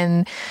unity,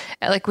 and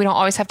like we don't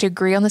always have to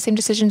agree on the same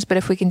decisions, but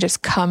if we can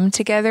just come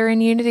together in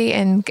unity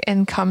and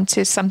come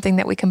to something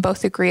that we can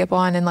both agree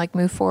upon and like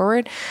move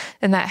forward,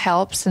 then that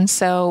helps. And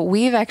so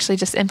we've actually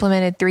just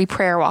implemented 3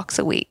 prayer walks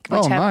a week,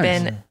 which have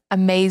been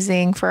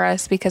amazing for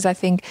us, because I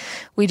think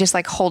we just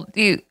like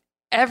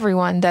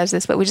everyone does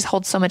this, but we just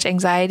hold so much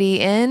anxiety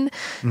in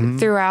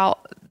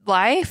throughout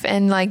life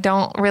and like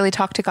don't really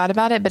talk to God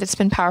about it. But it's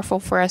been powerful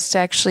for us to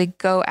actually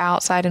go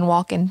outside and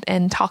walk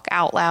and talk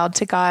out loud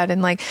to God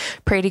and like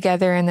pray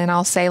together. And then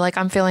I'll say like,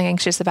 I'm feeling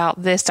anxious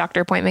about this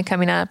doctor appointment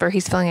coming up, or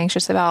he's feeling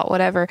anxious about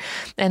whatever.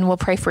 And we'll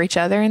pray for each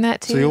other in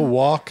that too. So you'll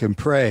walk and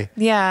pray.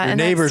 Yeah. Your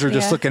neighbors are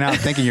just looking out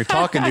thinking you're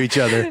talking to each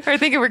other. Or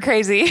thinking we're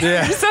crazy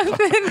or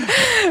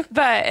something.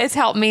 But it's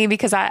helped me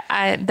because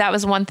I that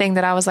was one thing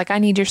that I was like, I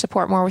need your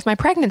support more with my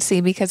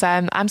pregnancy, because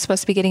I'm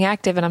supposed to be getting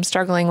active and I'm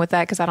struggling with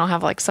that because I don't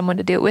have like someone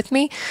to do it with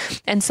me.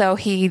 And so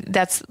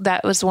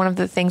that was one of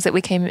the things that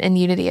we came in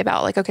unity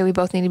about. Like, okay, we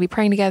both need to be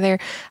praying together.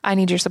 I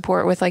need your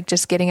support with like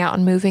just getting out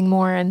and moving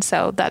more. And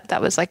so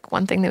that was like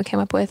one thing that we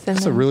came up with. And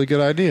that's a really good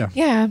idea.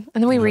 Yeah. And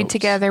then we read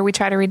together. We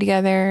try to read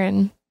together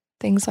and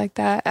things like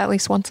that at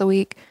least once a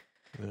week.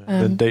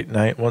 The date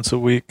night once a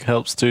week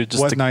helps too.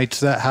 What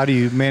night's that? How do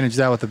you manage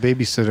that with a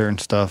babysitter and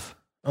stuff?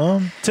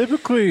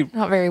 Typically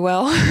not very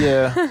well.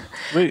 Yeah.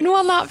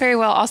 Well, not very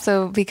well.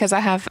 Also because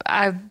I've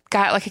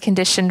got like a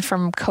condition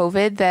from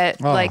COVID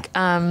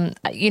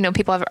that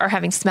people are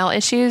having smell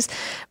issues.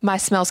 My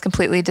smell's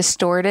completely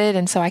distorted.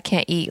 And so I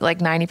can't eat like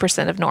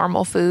 90% of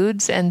normal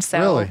foods. And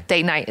so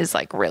date night is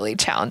like really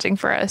challenging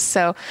for us.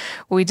 So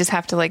we just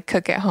have to like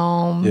cook at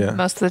home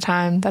most of the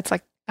time. That's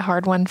like a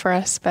hard one for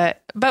us.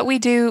 But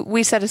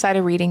we set aside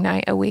a reading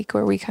night a week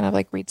where we kind of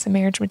like read some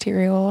marriage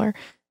material or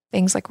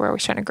things like we're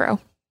always trying to grow.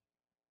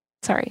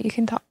 Sorry, you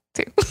can talk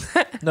too.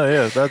 No,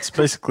 yeah, that's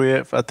basically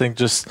it. I think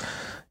just,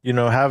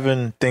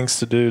 having things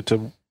to do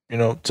to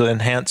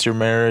enhance your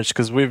marriage.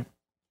 Because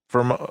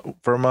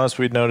from us,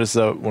 we noticed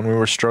that when we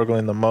were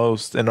struggling the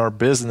most in our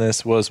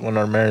business was when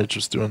our marriage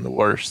was doing the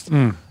worst.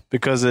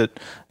 Because it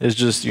is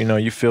just,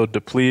 you feel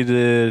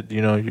depleted,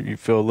 you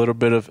feel a little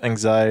bit of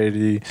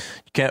anxiety,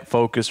 you can't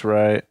focus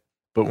right.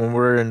 But when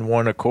we're in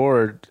one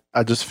accord,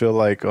 I just feel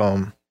like,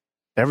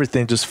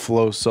 everything just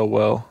flows so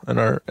well in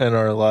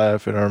our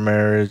life, in our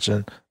marriage.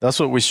 And that's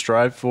what we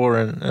strive for.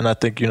 And I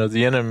think,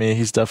 the enemy,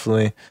 he's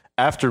definitely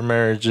after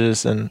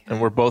marriages, and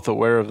we're both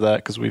aware of that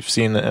because we've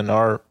seen it in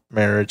our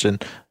marriage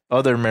and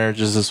other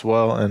marriages as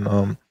well.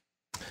 And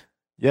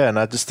and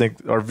I just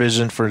think our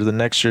vision for the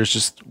next year is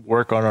just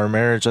work on our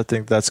marriage. I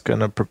think that's going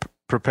to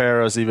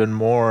prepare us even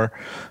more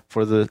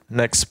for the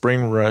next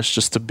spring rush,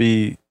 just to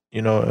be,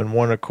 in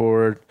one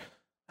accord,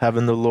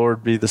 having the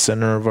Lord be the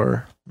center of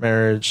our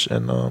marriage,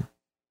 and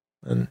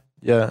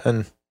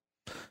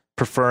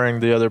preferring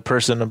the other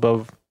person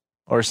above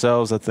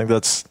ourselves. I think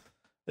it's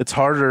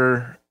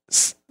harder,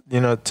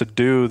 to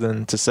do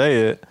than to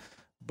say it.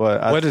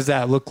 But what does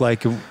that look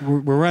like? We're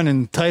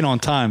running tight on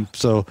time,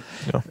 so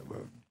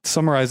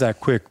summarize that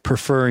quick.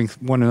 Preferring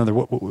one another.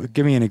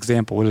 Give me an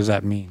example. What does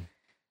that mean?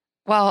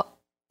 Well,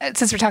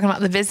 since we're talking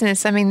about the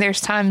business, I mean, there's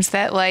times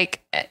that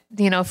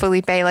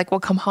Felipe will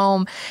come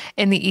home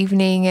in the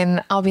evening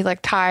and I'll be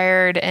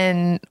tired,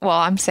 and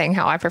I'm saying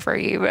how I prefer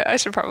you, but I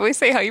should probably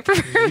say how you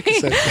prefer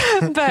me.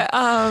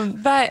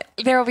 But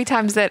there will be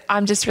times that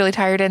I'm just really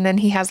tired, and then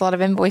he has a lot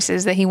of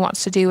invoices that he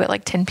wants to do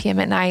at 10 p.m.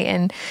 at night.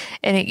 And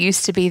it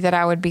used to be that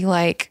I would be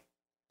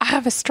I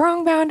have a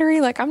strong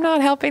boundary. I'm not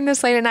helping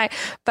this late at night.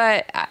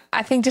 But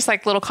I think just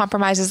little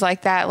compromises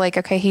like that,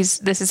 okay,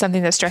 this is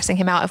something that's stressing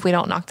him out. If we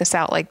don't knock this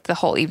out, the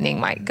whole evening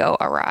might go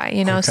awry,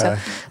 Okay. So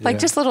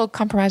just little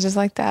compromises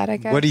like that, I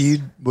guess. What do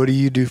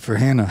you do for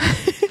Hannah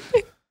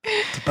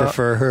to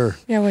prefer her?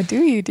 Yeah. What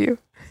do you do?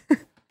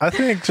 I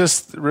think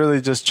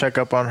just check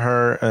up on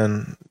her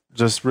and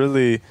just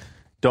really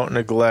don't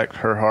neglect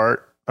her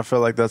heart. I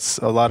feel like that's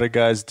a lot of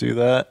guys do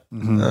that.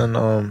 Mm-hmm.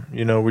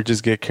 And, we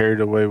just get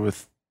carried away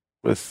with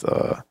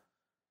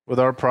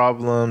our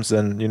problems,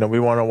 and we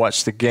want to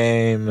watch the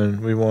game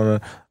and we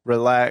want to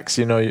relax.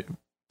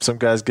 Some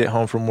guys get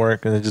home from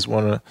work and they just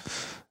want to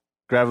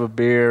grab a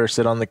beer or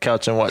sit on the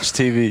couch and watch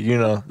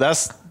TV.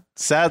 That's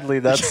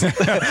sadly but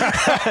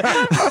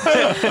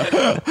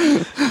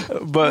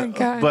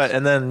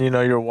and then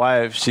your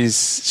wife,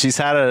 she's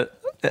had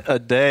a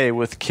day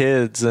with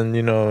kids, and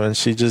and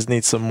she just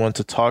needs someone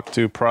to talk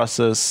to,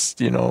 process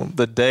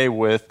the day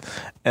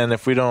with. And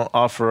if we don't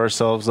offer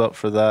ourselves up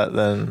for that,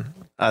 then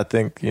I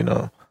think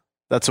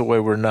that's a way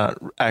we're not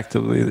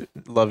actively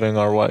loving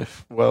our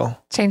wife well.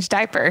 Change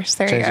diapers.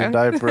 Changing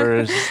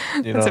diapers.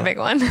 That's a big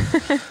one.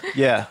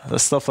 Yeah,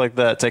 stuff like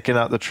that. Taking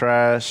out the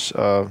trash,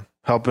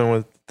 helping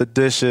with the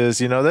dishes.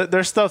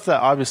 There's stuff that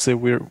obviously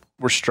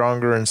we're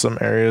stronger in some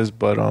areas,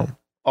 but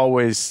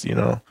always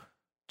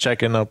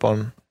checking up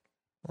on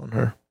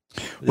her.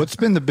 What's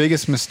been the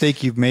biggest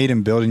mistake you've made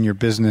in building your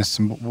business,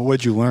 and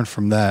what'd you learn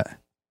from that?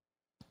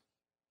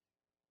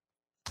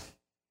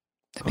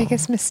 The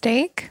biggest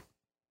mistake?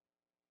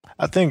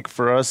 I think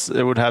for us,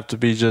 it would have to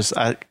be just,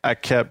 I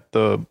kept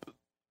from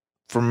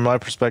my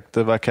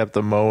perspective, I kept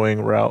the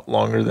mowing route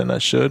longer than I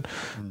should,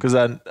 because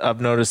I've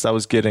noticed I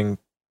was getting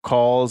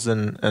calls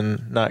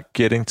and not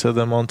getting to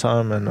them on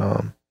time.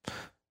 And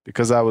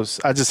because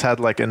I just had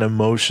an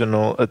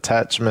emotional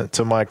attachment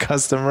to my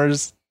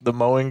customers, the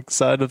mowing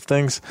side of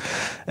things.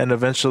 And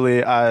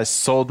eventually I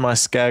sold my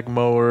Skag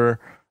mower.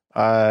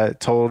 I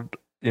told,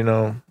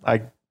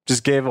 I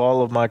just gave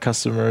all of my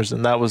customers,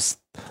 and that was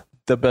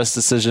the best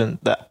decision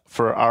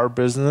for our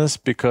business,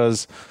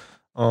 because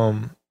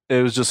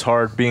it was just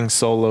hard being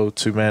solo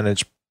to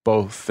manage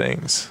both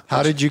things.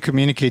 How did you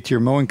communicate to your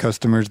mowing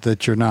customers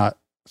that you're not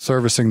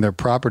servicing their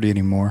property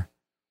anymore?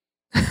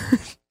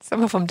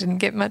 Some of them didn't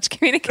get much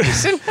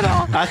communication at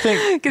all. I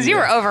think because you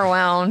were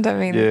overwhelmed. I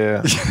mean,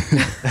 yeah.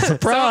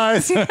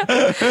 Surprise! No.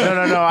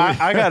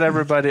 I got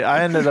everybody.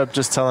 I ended up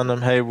just telling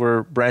them, "Hey,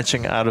 we're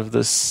branching out of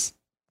this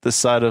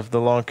side of the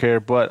lawn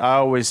care," but I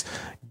always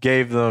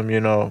gave them,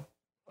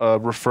 a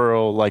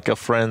referral, like a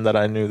friend that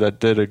I knew that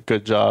did a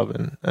good job,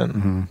 and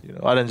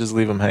I didn't just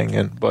leave them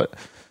hanging. But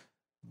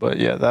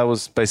yeah, that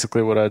was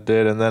basically what I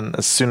did. And then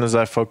as soon as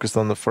I focused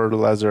on the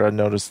fertilizer, I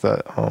noticed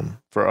that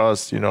for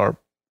us, our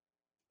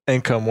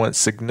income went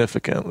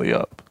significantly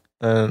up,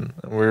 and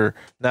we're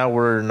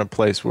in a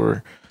place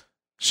where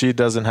she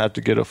doesn't have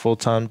to get a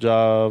full-time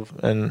job,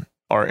 and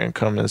our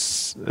income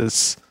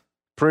is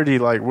pretty,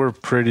 we're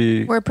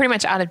pretty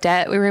much out of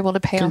debt. We were able to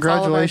pay off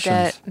all of our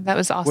debt. That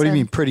was awesome. What do you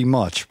mean pretty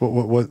much?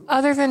 What?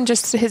 Other than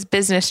just his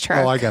business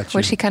truck, I got you.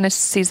 Which he kind of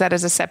sees that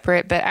as a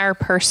separate, but our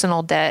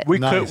personal debt.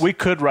 We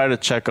could write a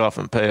check off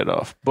and pay it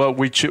off, but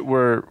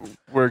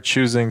we're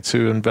choosing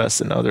to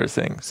invest in other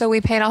things. So we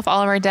paid off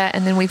all of our debt,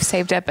 and then we've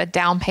saved up a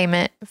down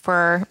payment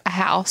for a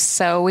house.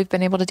 So we've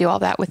been able to do all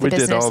that with the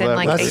business in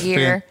a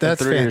year.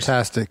 That's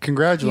fantastic.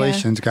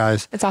 Congratulations,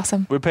 guys. It's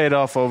awesome. We paid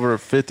off over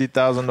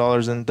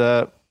 $50,000 in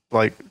debt.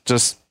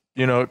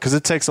 Because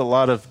it takes a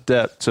lot of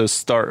debt to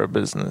start a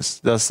business.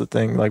 That's the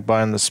thing,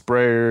 buying the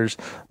sprayers,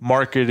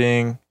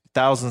 marketing,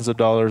 thousands of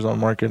dollars on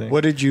marketing.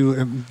 What did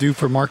you do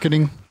for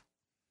marketing?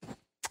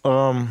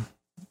 One,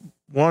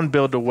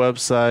 build a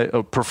website,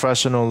 a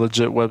professional,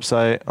 legit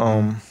website.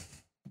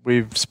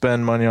 We've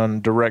spent money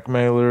on direct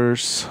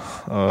mailers.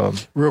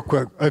 Real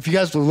quick, if you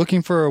guys are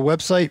looking for a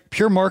website,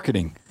 Pure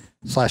Marketing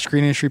 /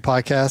 Green Industry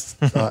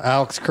Podcast.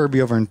 Alex Kirby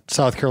over in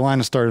South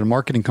Carolina started a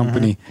marketing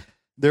company.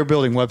 they're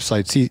building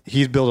websites.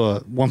 He's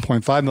built a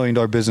 $1.5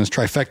 million business,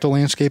 Trifecta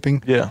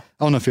Landscaping. Yeah.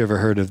 I don't know if you ever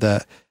heard of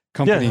that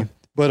company, Yeah.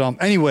 but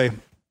anyway,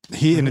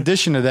 in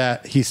addition to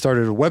that, he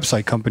started a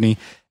website company,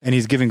 and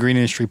he's giving Green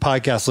Industry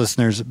Podcast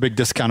listeners a big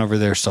discount over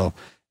there. So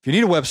if you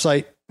need a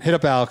website, hit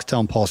up Alex, tell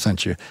him Paul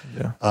sent you.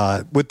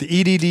 Yeah. With the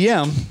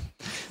EDDM,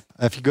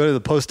 if you go to the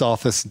post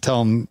office and tell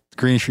them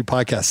Green Industry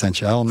Podcast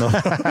sent you, I don't know.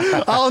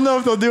 I don't know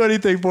if they'll do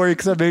anything for you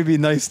because I may be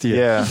nice to you.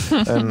 Yeah.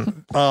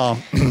 And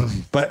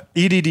But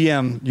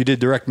EDDM, you did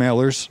direct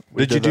mailers.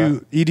 Did you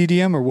do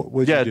EDDM or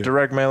what? yeah, you do?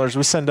 direct mailers.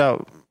 We send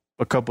out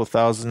a couple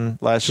thousand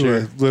last To year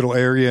a little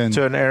area in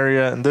to an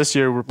area, and this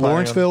year we're planning on-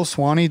 Lawrenceville,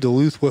 Swanee,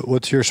 Duluth.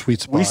 What's your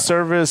sweet spot? We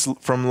service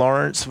from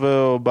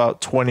Lawrenceville about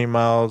 20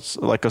 miles,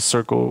 like a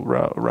circle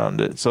route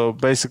around it. So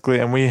basically,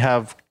 and we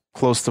have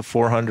close to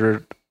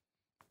 400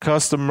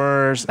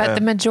 customers. But the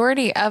and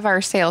majority of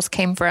our sales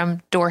came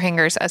from door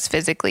hangers, us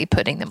physically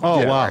putting them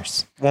on Oh, wow.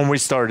 doors. when we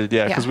started,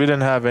 yeah, because Yeah. we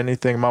didn't have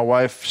anything. My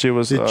wife, she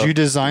was. Did you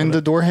design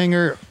the door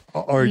hanger,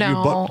 or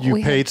No, you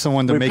we paid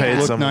someone to we make paid it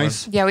look someone.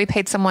 nice? Yeah, we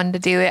paid someone to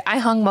do it. I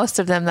hung most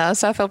of them though,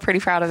 so I feel pretty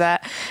proud of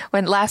that.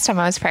 When last time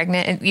I was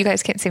pregnant, and you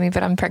guys can't see me,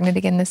 but I'm pregnant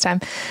again this time.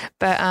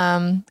 But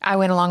I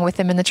went along with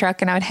them in the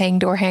truck, and I would hang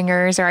door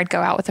hangers, or I'd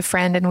go out with a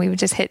friend, and we would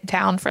just hit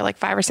town for like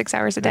 5 or 6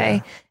 hours a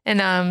day.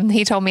 And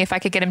he told me if I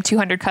could get him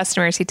 200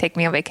 customers, he'd take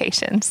me on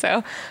vacation.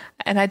 So,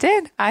 and I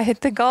did. I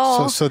hit the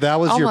goal. So that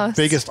was your Almost.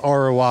 biggest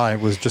ROI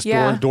was just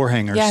door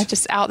hangers. Yeah,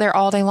 just out there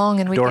all day long,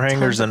 and we door get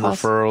hangers tons of and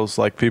calls. referrals,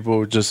 like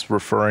people just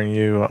referring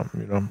you,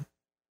 you know,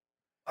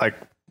 like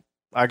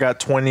I got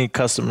 20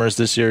 customers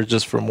this year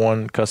just from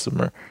one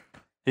customer.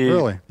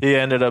 Really? He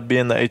ended up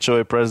being the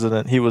HOA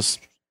president. He was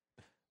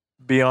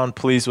beyond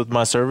pleased with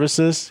my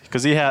services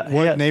because he had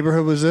What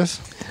neighborhood was this?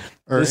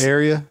 Or This-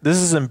 area? this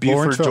is in Buford,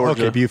 Lawrenceville?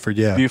 Georgia. Okay, Buford,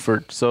 yeah.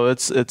 Buford. So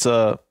it's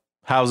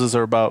houses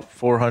are about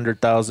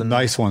 400,000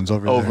 Nice ones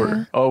over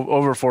there.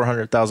 over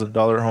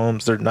 $400,000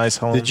 homes. They're nice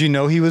homes. Did you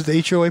know he was the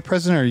HOA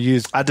president, or you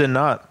just, I did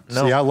not.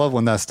 No. see, I love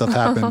when that stuff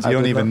happens. You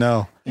don't did even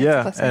know.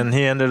 Yeah, blessing. and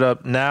he ended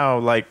up now,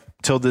 like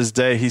till this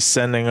day, he's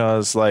sending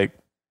us like,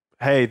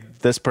 "Hey,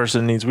 this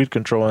person needs weed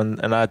control,"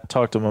 and I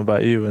talked to him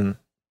about you, and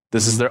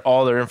this is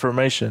all their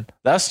information.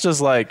 That's just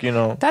like, you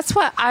know, That's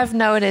what I've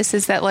noticed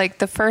is that like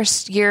the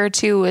first year or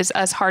two was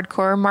us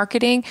hardcore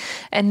marketing,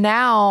 and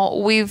now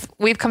we've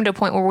come to a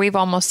point where we've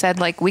almost said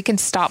like we can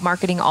stop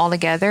marketing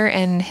altogether,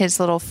 and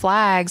his little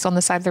flags on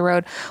the side of the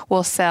road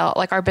will sell.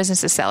 Like our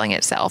business is selling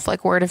itself,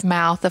 like word of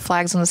mouth, the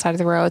flags on the side of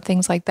the road,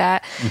 things like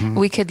that.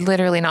 We could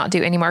literally not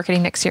do any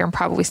marketing next year and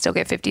probably still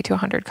get 50 to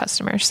 100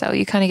 customers. So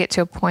you kind of get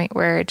to a point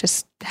where it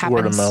just happens.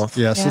 word of mouth,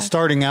 Yeah, so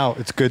starting out,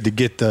 it's good to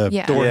get the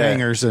Yeah. door Yeah.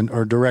 hangers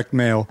or direct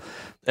mail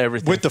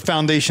everything. with the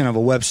foundation of a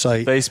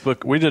website.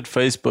 Facebook, we did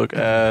Facebook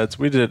ads.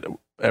 We did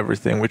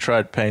everything. We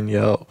tried paying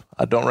Yelp.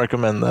 I don't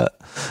recommend that,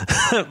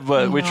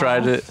 but we No.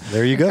 tried it.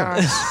 There you go.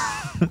 Gosh.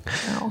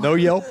 No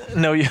Yelp.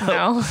 No Yelp.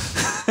 No.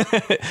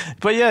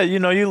 But yeah, you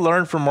know, you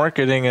learn from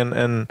marketing,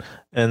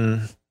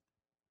 and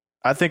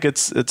I think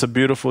it's a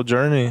beautiful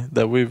journey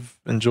that we've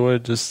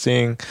enjoyed, just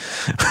seeing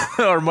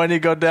our money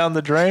go down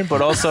the drain,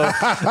 but also,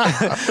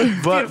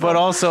 but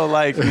also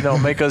like, you know,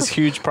 make us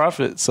huge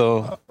profit.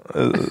 So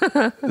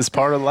it's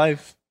part of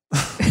life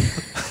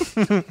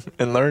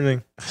and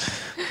learning.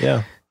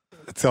 Yeah.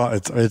 It's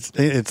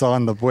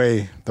on the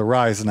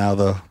rise now,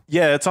 though.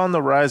 Yeah, it's on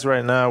the rise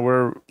right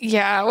now.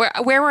 Yeah,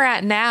 where we're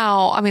at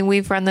now, I mean,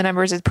 we've run the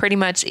numbers. It pretty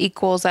much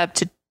equals up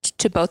to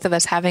both of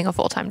us having a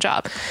full-time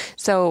job.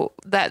 So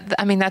that,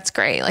 I mean, that's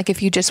great. Like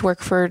if you just work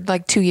for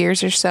like 2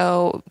 years or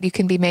so, you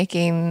can be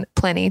making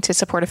plenty to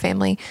support a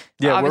family.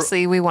 Yeah,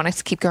 Obviously, we want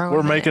to keep growing. We're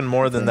it. making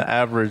more than the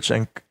average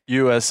and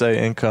USA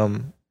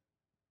income,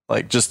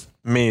 like just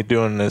me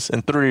doing this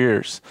in 3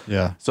 years.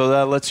 Yeah. So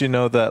that lets you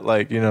know that,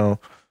 like, you know,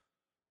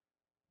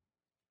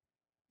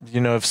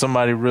 if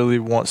somebody really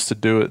wants to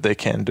do it, they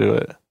can do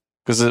it.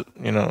 Because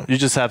you know, you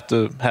just have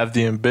to have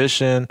the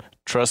ambition,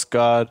 trust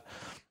God,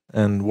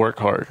 and work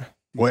hard.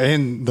 Well,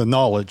 and the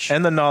knowledge.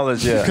 And the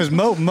knowledge, yeah. Because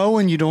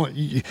mowing,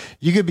 you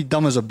could be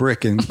dumb as a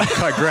brick and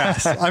cut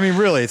grass. I mean,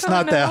 really, it's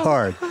not that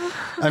hard.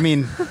 I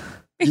mean,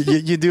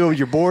 you do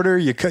your border,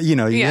 you cut, you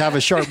have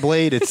a sharp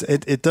blade.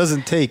 It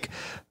doesn't take,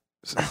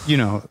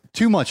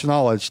 too much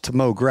knowledge to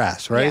mow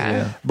grass, right?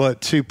 Yeah.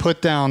 But to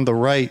put down the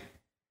right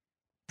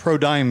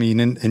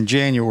prodiamine in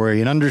January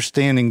and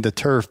understanding the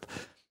turf,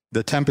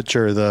 the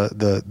temperature,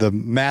 the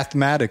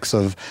mathematics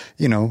of,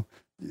 you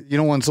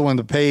don't want someone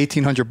to pay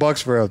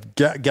 $1,800 for a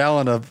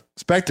gallon of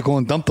spectacle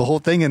and dump the whole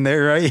thing in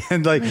there, right?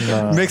 And like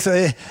mix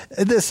it.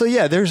 So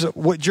yeah, there's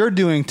what you're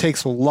doing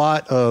takes a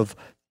lot of.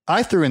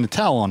 I threw in the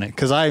towel on it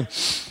because I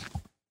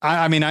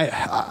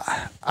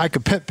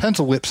could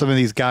pencil whip some of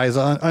these guys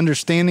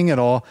understanding it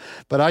all,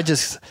 but I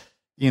just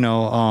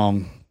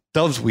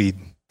dove's weed,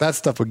 that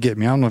stuff would get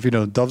me. I don't know if you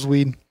know dove's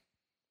weed.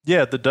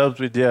 Yeah, the dubs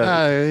we did.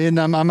 And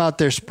I'm out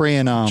there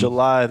spraying.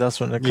 July, that's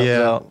when it comes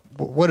out.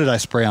 What did I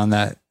spray on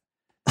that?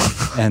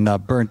 And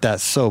burnt that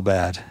so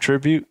bad.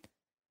 Tribute?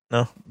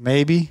 No.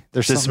 Maybe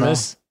there's something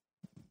else.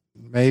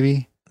 Dismiss?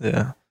 Maybe.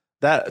 Yeah.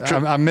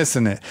 I'm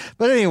missing it.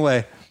 But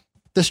anyway,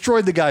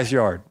 destroyed the guy's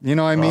yard. You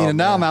know what I mean? And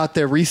now I'm out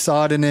there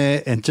resodding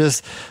it and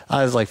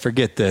I was like,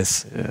 forget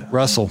this. Yeah.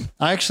 Russell.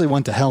 I actually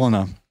went to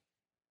Helena.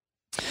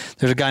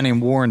 There's a guy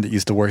named Warren that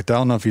used to work there. I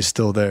don't know if he's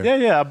still there.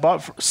 Yeah. I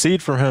bought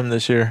seed from him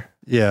this year.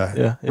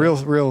 Yeah.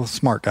 Real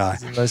smart guy.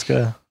 He's a nice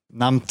guy.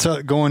 And I'm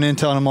going in,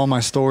 telling him all my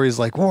stories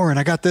like, Warren,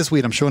 I got this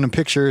weed. I'm showing him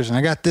pictures and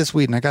I got this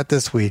weed and I got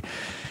this weed.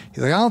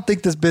 He's like, I don't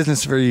think this business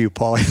is for you,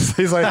 Paul.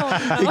 He's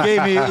like,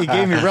 he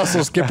gave me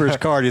Russell Skipper's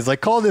card. He's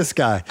like, call this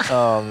guy.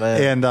 Oh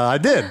man. And I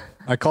did.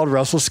 I called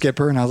Russell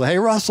Skipper and I was like, hey,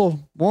 Russell,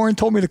 Warren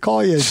told me to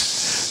call you.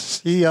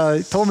 He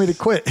told me to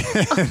quit.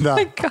 And, Oh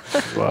my God.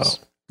 Wow.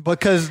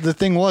 Because the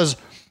thing was,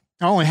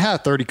 I only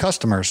had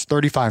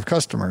 35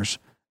 customers.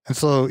 And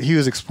so he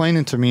was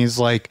explaining to me, he's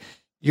like,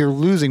 you're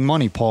losing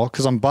money, Paul,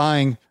 because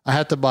I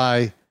had to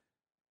buy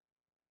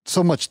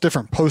so much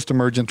different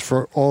post-emergent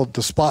for all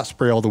the spot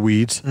spray, all the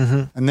weeds,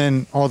 and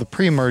then all the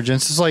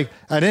pre-emergents. It's like,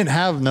 I didn't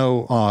have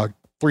no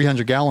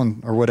 300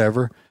 gallon or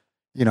whatever.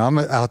 You know, I'm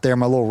out there,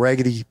 my little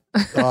raggedy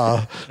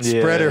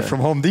spreader from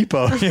Home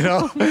Depot, you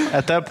know?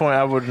 At that point,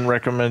 I wouldn't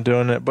recommend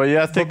doing it. But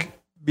yeah, I think...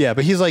 Yeah,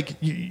 but he's like,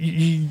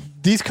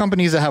 these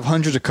companies that have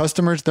hundreds of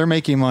customers, they're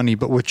making money.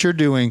 But what you're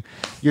doing,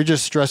 you're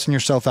just stressing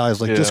yourself out.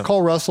 He's like, just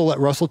call Russell, let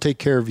Russell take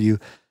care of you.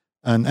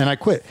 And I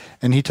quit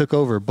and he took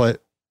over.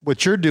 But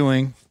what you're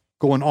doing,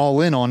 going all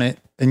in on it,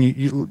 and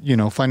you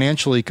know,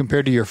 financially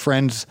compared to your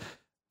friends,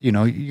 you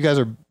know, you guys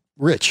are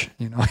rich.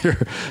 You know,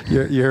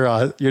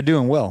 you're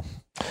doing well.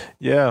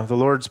 Yeah, the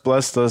Lord's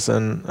blessed us,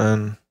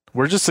 and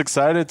we're just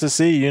excited to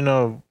see, you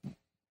know,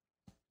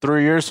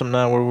 3 years from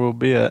now where we'll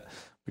be at.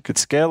 We could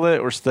scale it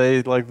or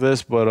stay like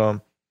this,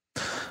 but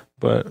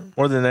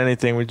more than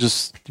anything, we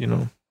just, you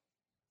know,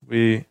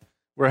 we're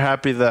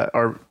happy that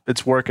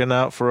it's working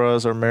out for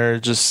us. Our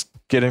marriage is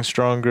getting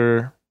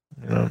stronger,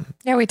 you know.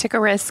 Yeah, we took a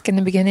risk in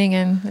the beginning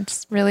and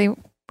it's really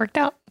worked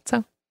out.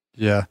 So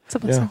yeah. It's a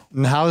blessing.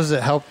 And how has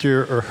it helped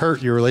or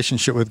hurt your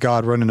relationship with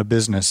God running a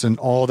business and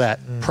all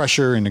that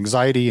pressure and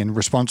anxiety and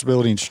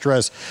responsibility and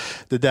stress?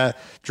 Did that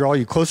draw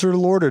you closer to the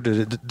Lord, or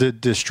did it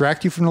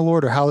distract you from the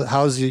Lord, or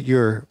how's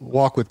your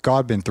walk with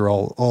God been through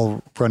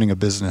all running a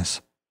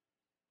business?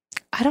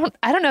 I don't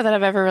know that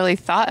I've ever really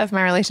thought of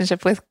my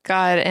relationship with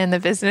God and the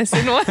business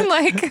in one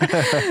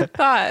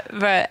thought,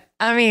 but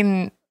I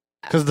mean,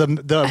 because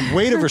the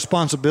weight of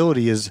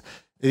responsibility it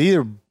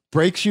either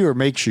breaks you or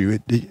makes you.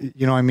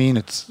 You know what I mean?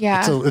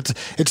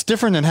 It's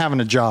different than having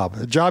a job.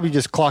 A job, you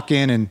just clock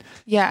in and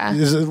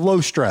it's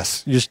low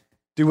stress. You just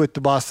do what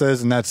the boss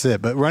says and that's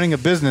it. But running a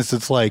business,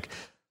 it's like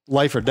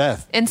life or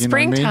death. In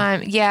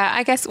springtime,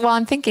 I guess, well,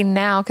 I'm thinking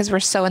now because we're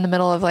so in the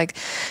middle of like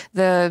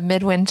the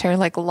midwinter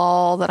like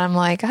lull that I'm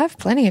like, I have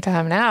plenty of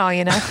time now,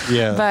 you know?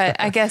 Yeah. But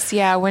I guess,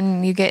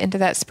 when you get into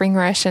that spring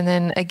rush, and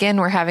then again,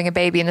 we're having a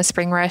baby in the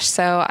spring rush.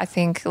 So I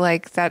think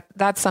like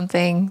that's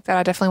something that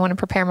I definitely want to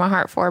prepare my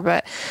heart for.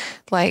 But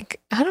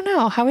like, I don't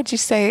know, how would you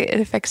say it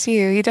affects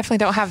you? You definitely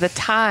don't have the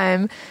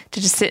time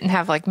to just sit and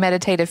have like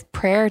meditative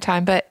prayer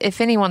time. But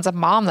if anyone's a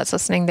mom that's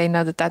listening, they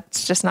know that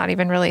that's just not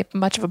even really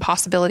much of a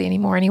possibility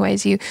anymore.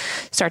 Anyways, you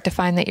start to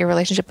find that your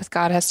relationship with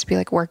God has to be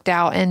like worked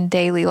out in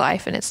daily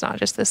life. And it's not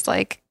just this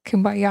like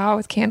kumbaya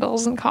with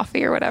candles and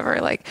coffee or whatever.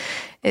 Like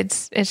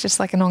it's just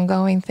like an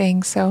ongoing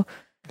thing. So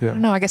I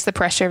don't know, I guess the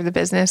pressure of the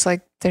business,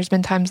 like there's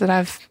been times that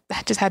I've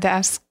just had to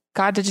ask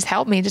God to just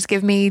help me, just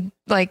give me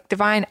like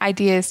divine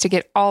ideas to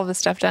get all of the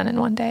stuff done in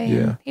one day. Yeah.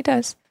 And he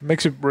does. It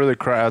makes you really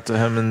cry out to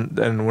him.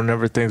 And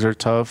whenever things are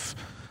tough,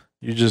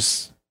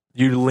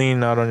 you lean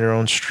not on your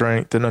own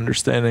strength and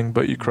understanding,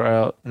 but you cry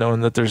out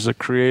knowing that there's a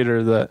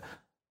creator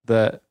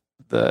that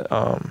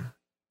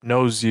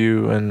knows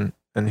you, and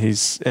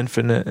he's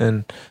infinite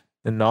in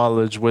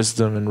knowledge,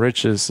 wisdom, and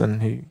riches,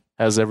 and he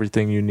has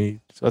everything you need.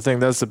 So I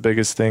think that's the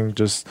biggest thing,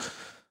 just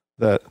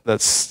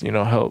that's, you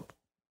know, help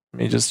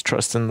me just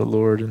trust in the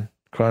Lord and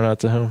crying out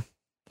to him.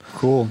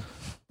 Cool.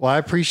 Well, I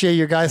appreciate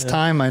your guys'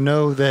 time. I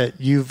know that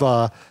you've,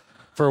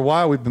 for a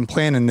while we've been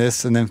planning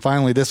this, and then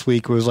finally this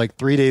week it was like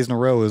 3 days in a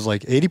row. It was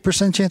like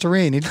 80% chance of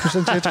rain,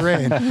 80% chance of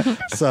rain.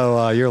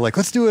 So you're like,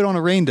 let's do it on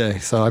a rain day.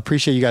 So I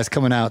appreciate you guys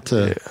coming out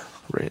to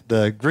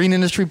the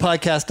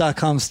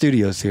greenindustrypodcast.com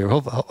studios here.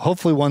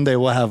 Hopefully one day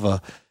we'll have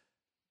a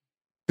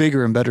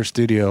bigger and better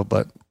studio,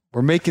 but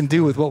we're making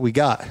do with what we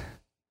got.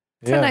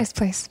 It's a nice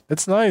place.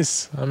 It's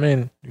nice. I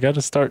mean, you got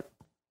to start.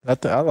 I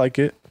like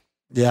it.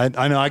 Yeah,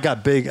 I know. I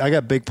got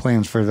big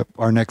plans for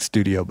our next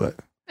studio, but.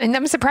 And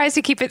I'm surprised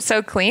you keep it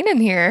so clean in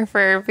here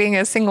for being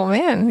a single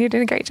man. You're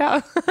doing a great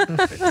job.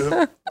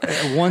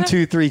 1,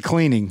 2, 3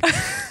 cleaning.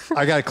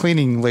 I got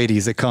cleaning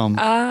ladies that come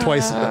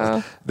twice.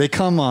 They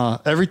come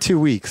every 2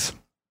 weeks.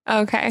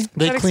 Okay.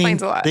 That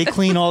explains a lot. They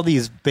clean all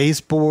these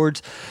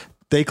baseboards.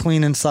 They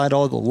clean inside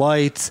all the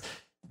lights.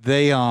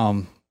 They,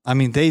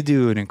 they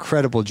do an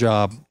incredible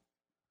job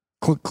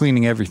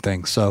cleaning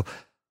everything. So,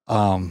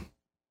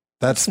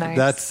 that's nice.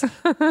 That's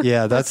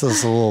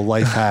just a little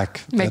life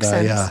hack. Makes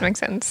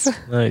sense.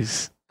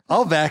 Nice.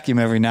 I'll vacuum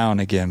every now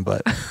and again,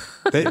 but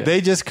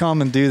they just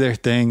come and do their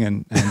thing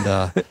and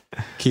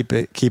keep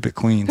it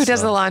clean. Who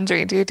does the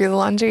laundry? Do you do the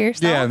laundry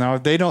yourself? Yeah, no,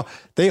 they don't.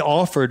 They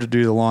offer to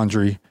do the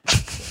laundry,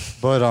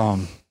 But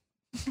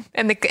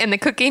And the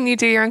cooking, you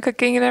do your own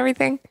cooking and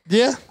everything.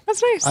 yeah,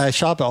 That's nice. I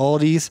shop at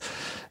Aldi's,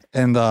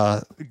 and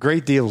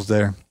great deals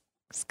there.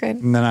 That's good.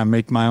 And then I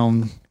make my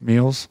own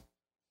meals.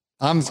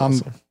 I'm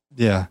awesome.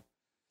 yeah,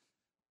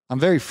 I'm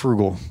very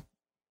frugal.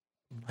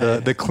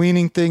 The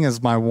cleaning thing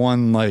is my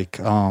one like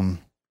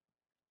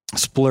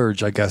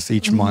splurge, I guess,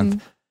 each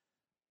month.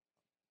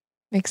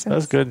 Makes sense.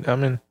 That's good. I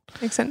mean,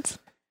 Makes sense.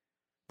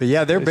 But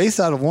yeah, they're based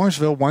out of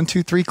Lawrenceville.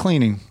 123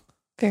 Cleaning.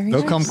 Very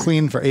They'll nice. come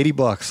clean for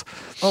 $80.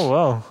 oh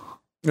wow,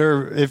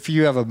 Or if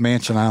you have a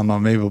mansion, I don't know,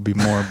 maybe it'll be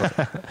more.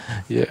 But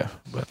yeah,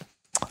 but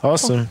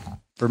awesome.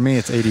 for me,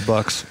 it's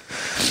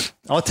 $80.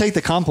 I'll take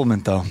the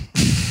compliment though.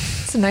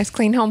 It's a nice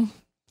clean home.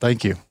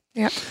 Thank you.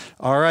 Yeah.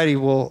 All righty.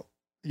 Well,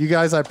 you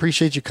guys, I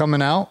appreciate you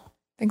coming out.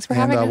 Thanks for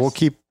And having us. we'll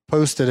keep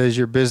posted as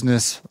your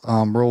business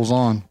rolls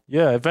on.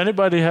 Yeah, if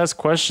anybody has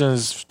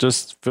questions,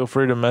 just feel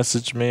free to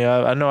message me.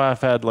 I know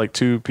I've had like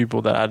 2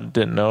 people that I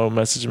didn't know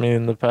message me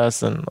in the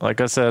past, and like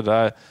I said,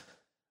 I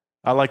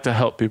like to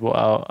help people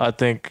out. I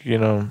think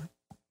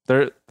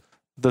the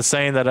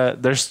saying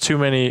that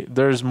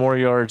there's more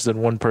yards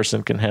than one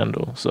person can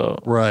handle. So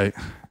Right.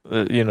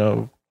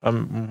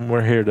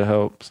 we're here to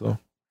help. So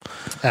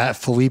At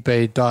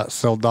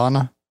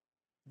Felipe.Saldana.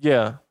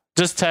 yeah,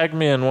 just tag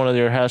me in one of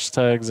your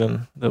hashtags,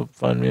 and they'll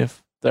find me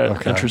if they're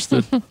Okay.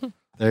 interested.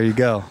 There you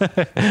go.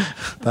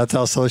 That's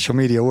how social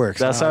media works.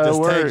 That's I'll how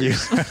it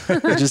just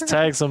tag works. Just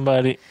tag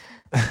somebody.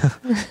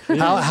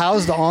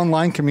 How's the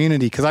online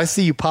community? Because I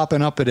see you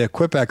popping up at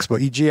Equip Expo,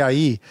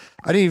 EGIE.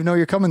 I didn't even know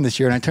you're coming this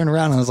year. And I turned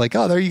around and I was like,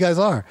 oh, there you guys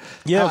are.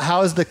 Yeah.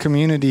 How is the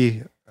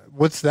community?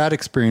 What's that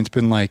experience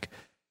been like?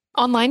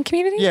 Online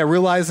community? Yeah,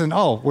 realizing,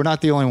 we're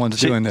not the only ones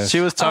doing this. She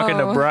was talking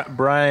to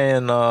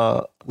Brian.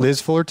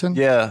 Liz Fullerton?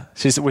 Yeah,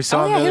 we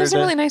saw Oh, him yeah, the he other was a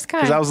day. really nice guy.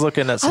 Because I was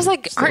looking at. I was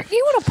like, aren't you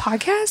on a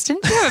podcast?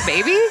 Didn't you have a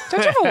baby?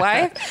 Don't you have a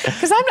wife?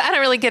 Because I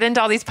don't really get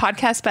into all these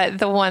podcasts, but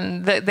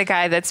the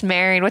guy that's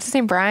married, what's his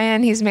name?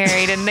 Brian, he's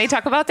married, and they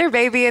talk about their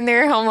baby and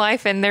their home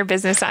life and their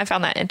business. I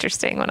found that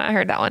interesting when I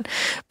heard that one.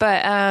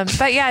 But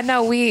yeah,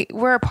 no,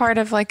 we're a part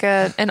of like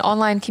an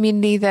online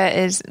community that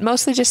is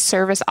mostly just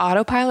service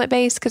autopilot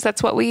based, because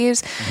that's what we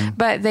use. Mm-hmm.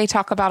 But they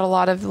talk about a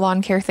lot of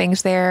lawn care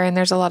things there, and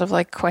there's a lot of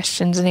like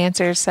questions and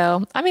answers.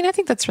 So, I mean, I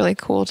think that's really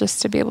cool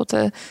just to be able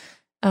to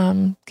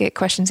get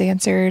questions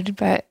answered.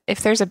 But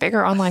if there's a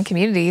bigger online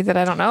community that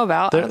I don't know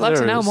about, I would love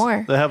to know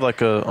more. They have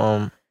like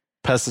a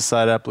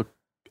pesticide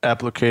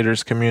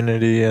applicators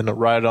community and a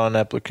ride-on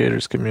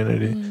applicators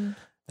community. Mm.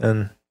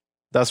 And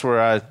that's where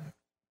I,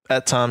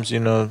 at times,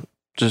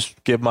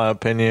 just give my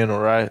opinion,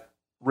 or I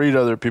read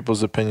other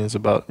people's opinions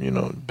about,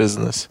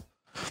 business.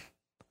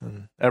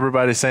 And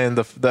everybody's saying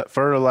that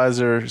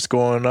fertilizer is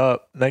going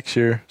up next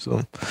year.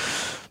 So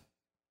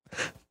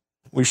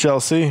we shall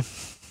see.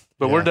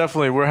 But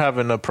we're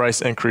having a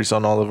price increase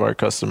on all of our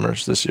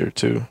customers this year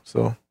too.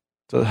 So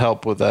to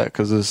help with that,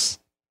 because it's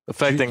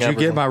affecting Did you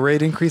get my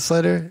rate increase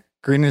letter?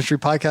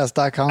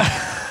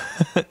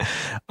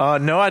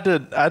 GreenIndustryPodcast.com. No, I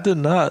did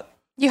not.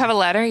 You have a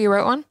letter? You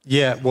wrote one?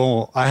 Yeah,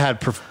 well, I had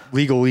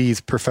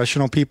legalese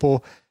professional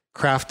people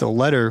craft a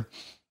letter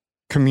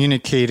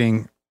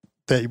communicating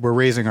that we're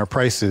raising our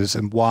prices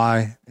and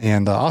why,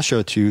 and I'll show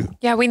it to you.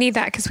 Yeah, we need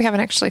that because we haven't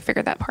actually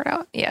figured that part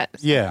out yet.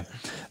 Yeah.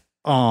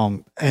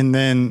 And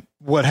then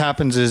what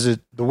happens is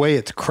the way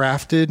it's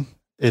crafted,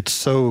 it's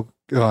so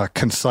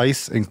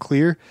concise and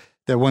clear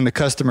that when the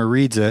customer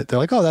reads it, they're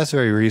like, oh, that's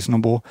very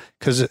reasonable.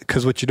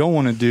 Because what you don't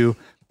want to do,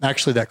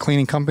 actually, that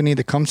cleaning company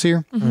that comes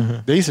here,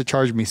 they used to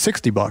charge me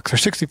 $60 or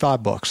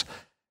 $65.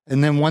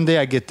 And then one day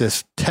I get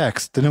this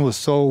text, and it was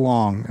so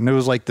long, and it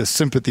was like this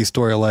sympathy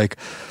story, like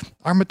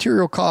our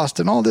material cost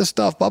and all this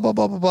stuff, blah, blah,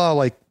 blah, blah, blah.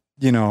 Like,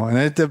 and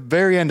at the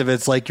very end of it,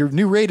 it's like your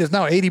new rate is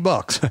now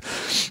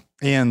 $80.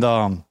 And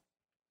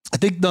I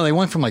think, no, they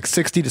went from like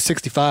 60 to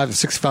 65 and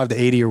 65 to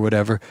 80 or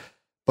whatever.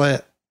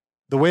 But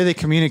the way they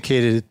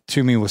communicated it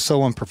to me was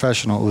so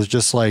unprofessional. It was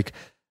just like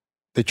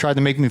they tried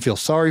to make me feel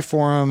sorry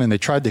for them, and they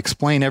tried to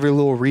explain every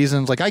little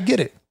reason. It's like, I get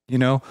it,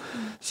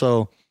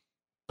 So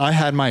I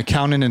had my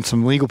accountant and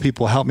some legal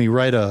people help me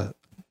write a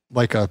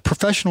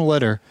professional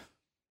letter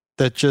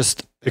that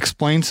just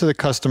explains to the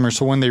customer.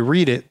 So when they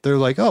read it, they're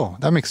like, oh,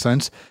 that makes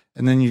sense.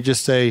 And then you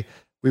just say,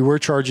 we were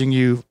charging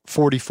you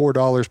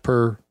 $44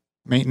 per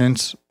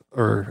maintenance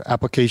or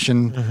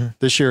application. Mm-hmm.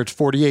 This year it's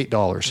 $48.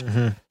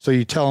 Mm-hmm. So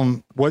you tell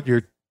them what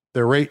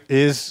their rate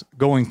is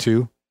going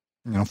to,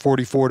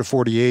 44 to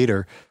 48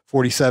 or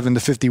 47 to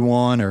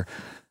 51, or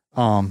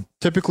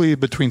typically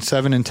between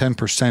 7 and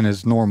 10%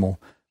 is normal.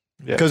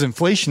 Because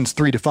inflation's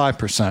 3 to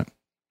 5%.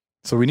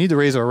 So we need to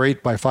raise our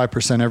rate by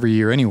 5% every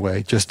year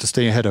anyway, just to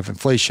stay ahead of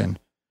inflation.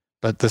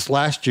 But this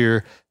last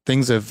year,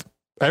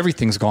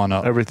 everything's gone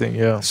up. Everything,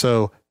 yeah.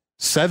 So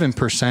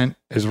 7%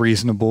 is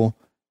reasonable.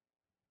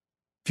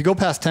 If you go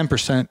past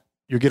 10%,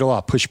 you get a lot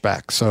of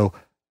pushback. So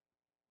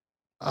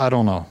I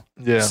don't know.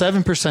 Yeah.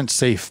 7%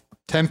 safe.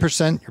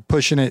 10%, you're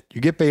pushing it. You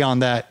get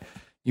beyond that,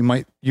 you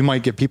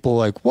might get people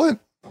like, what?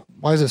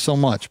 Why is it so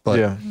much? But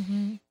yeah.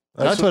 Mm-hmm.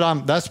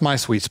 That's my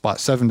sweet spot,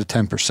 7 to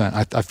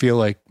 10%. I feel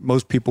like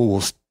most people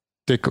will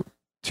stick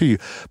to you.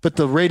 But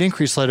the rate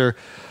increase letter,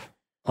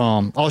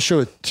 I'll show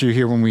it to you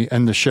here when we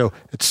end the show.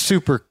 It's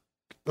super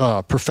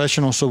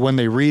professional. So when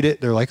they read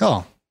it, they're like,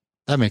 oh,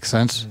 that makes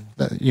sense.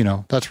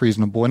 That's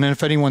reasonable. And then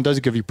if anyone does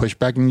give you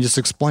pushback, you can just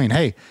explain,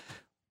 hey,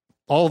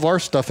 all of our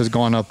stuff has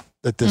gone up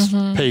at this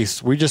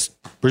pace. We're just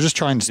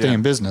trying to stay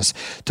in business.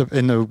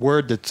 And the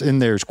word that's in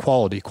there is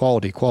quality,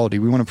 quality, quality.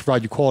 We want to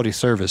provide you quality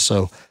service.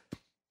 So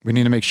we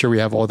need to make sure we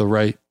have all the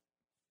right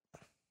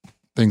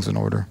things in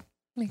order.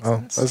 Makes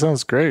That sense.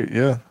 sounds great.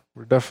 Yeah,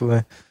 we're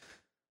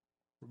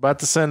about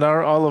to send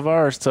all of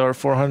ours to our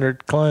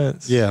 400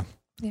 clients. Yeah.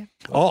 Yeah.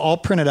 I'll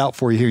print it out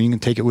for you here. You can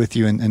take it with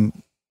you and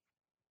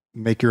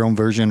make your own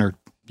version or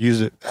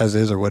use it as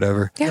is or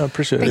whatever. Yeah. I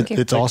appreciate Thank it.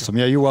 you. It's awesome.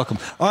 Yeah, you're welcome.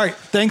 All right.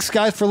 Thanks,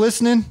 guys, for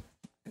listening.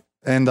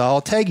 And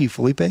I'll tag you,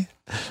 Felipe.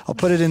 I'll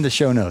put it in the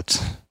show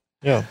notes.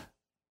 Yeah.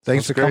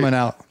 Thanks for Sounds great. coming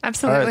out.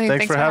 Absolutely. All right,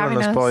 thanks for having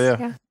us, Paul.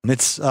 Yeah.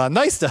 It's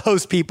nice to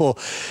host people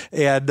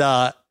and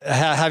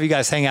have you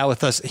guys hang out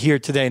with us here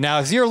today. Now,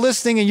 if you're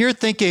listening and you're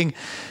thinking,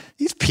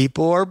 these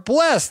people are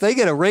blessed. They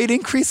get a rate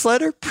increase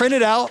letter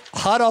printed out,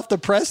 hot off the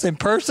press in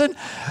person.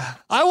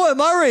 I want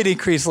my rate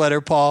increase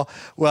letter, Paul.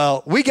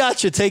 Well, we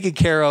got you taken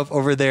care of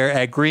over there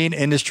at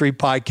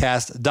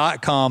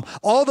greenindustrypodcast.com.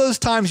 All those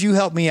times you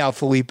helped me out,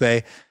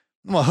 Felipe,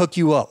 I'm going to hook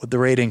you up with the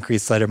rate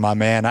increase letter, my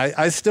man.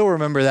 I still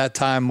remember that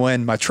time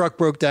when my truck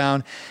broke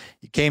down.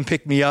 You came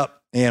pick me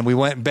up, and we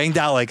went and banged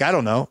out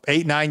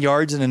 8-9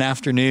 yards in an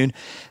afternoon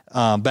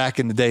back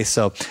in the day.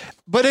 So,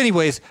 but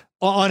anyways,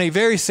 on a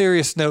very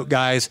serious note,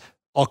 guys,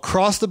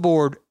 across the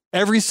board,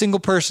 every single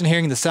person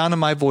hearing the sound of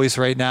my voice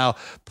right now,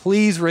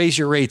 please raise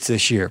your rates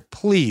this year.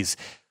 Please.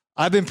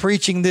 I've been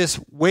preaching this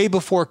way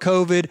before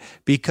COVID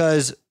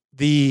because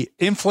the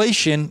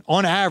inflation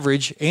on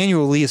average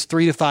annually is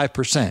 3 to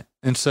 5%.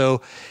 And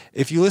so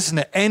if you listen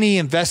to any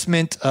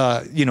investment,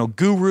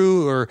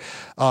 guru or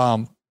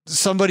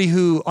somebody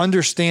who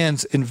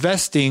understands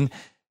investing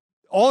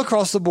all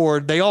across the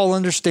board, they all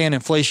understand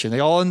inflation.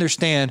 They all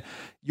understand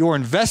your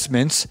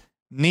investments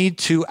need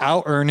to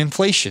out earn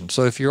inflation.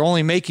 So if you're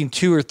only making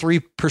 2 or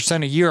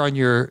 3% a year on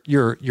your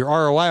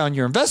ROI on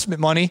your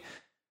investment money,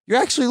 you're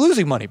actually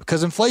losing money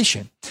because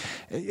inflation,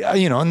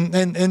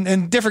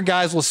 and different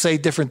guys will say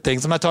different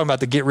things. I'm not talking about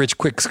the get rich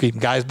quick scheme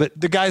guys, but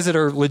the guys that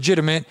are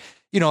legitimate,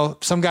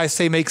 some guys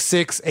say make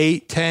 6,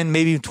 8, 10,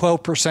 maybe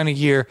 12% a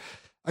year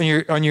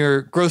on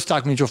your growth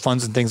stock mutual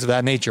funds and things of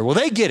that nature. Well,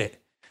 they get it.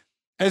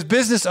 As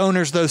business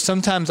owners, though,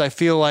 sometimes I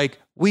feel like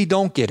we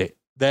don't get it,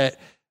 that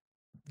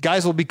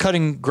guys will be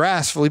cutting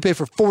grass, Felipe,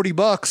 for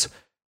 $40.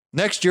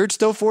 Next year, it's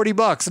still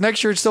 $40.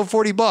 Next year, it's still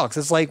 $40.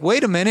 It's like,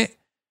 wait a minute.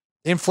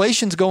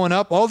 Inflation's going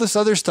up. All this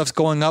other stuff's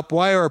going up.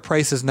 Why are our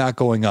prices not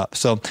going up?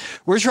 So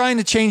we're trying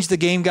to change the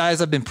game,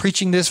 guys. I've been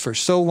preaching this for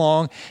so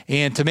long.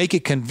 And to make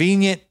it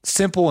convenient,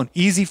 simple, and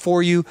easy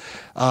for you,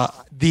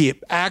 the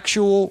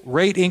actual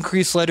rate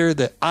increase letter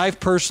that I've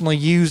personally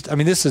used,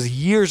 this is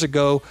years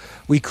ago.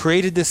 We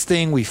created this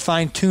thing. We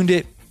fine-tuned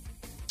it.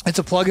 It's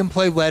a plug and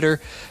play letter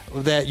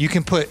that you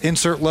can put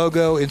insert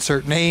logo,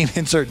 insert name,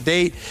 insert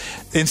date,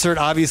 insert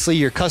obviously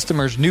your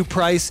customer's new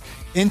price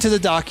into the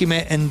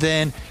document. And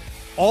then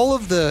all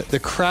of the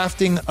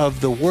crafting of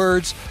the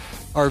words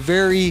are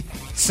very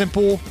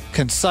simple,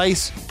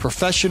 concise,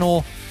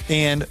 professional.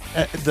 And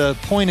the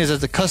point is,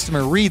 as the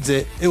customer reads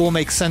it, it will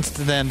make sense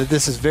to them that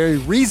this is very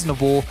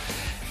reasonable.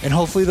 And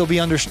hopefully they'll be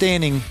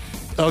understanding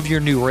of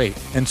your new rate.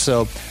 And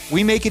so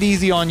we make it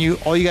easy on you.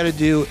 All you got to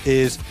do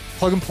is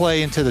plug and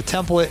play into the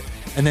template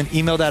and then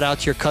email that out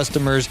to your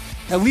customers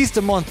at least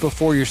a month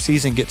before your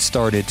season gets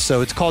started.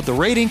 So it's called the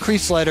Rate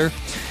Increase Letter,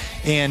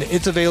 and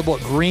it's available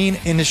at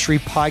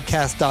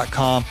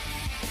greenindustrypodcast.com.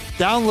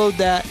 Download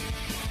that,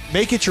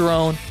 make it your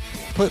own,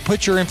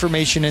 put your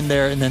information in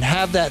there, and then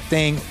have that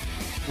thing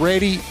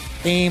ready,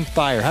 aim,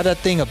 fire. Have that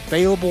thing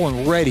available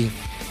and ready.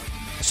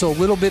 So a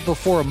little bit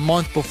before, a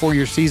month before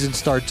your season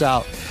starts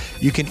out,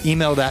 you can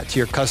email that to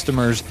your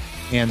customers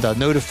and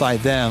notify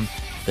them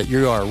that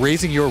you are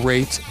raising your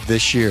rates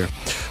this year.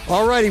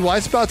 Alrighty, well,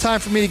 it's about time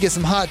for me to get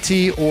some hot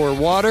tea or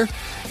water.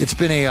 It's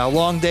been a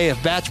long day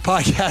of batch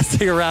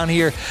podcasting around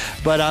here,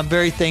 but I'm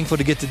very thankful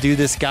to get to do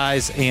this,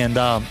 guys. And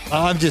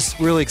I'm just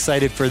really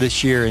excited for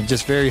this year and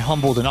just very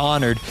humbled and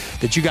honored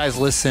that you guys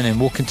listen, and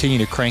we'll continue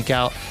to crank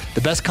out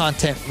the best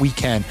content we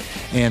can.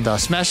 And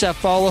smash that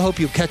follow. Hope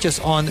you'll catch us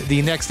on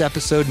the next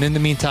episode. And in the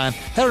meantime,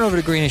 head on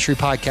over to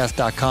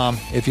greenindustrypodcast.com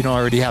if you don't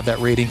already have that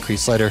rate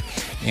increase letter,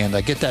 and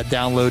get that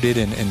downloaded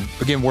and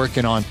begin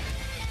working on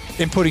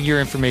inputting your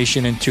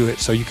information into it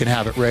so you can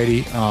have it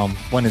ready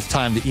when it's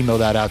time to email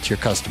that out to your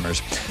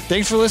customers.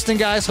 Thanks for listening,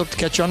 guys. Hope to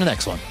catch you on the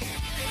next one.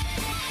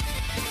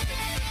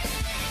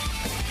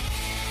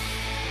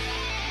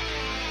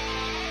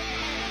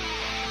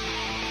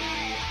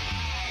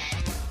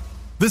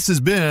 This has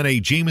been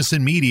a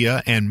Jameson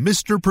Media and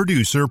Mr.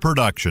 Producer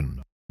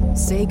production.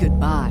 Say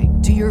goodbye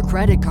to your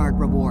credit card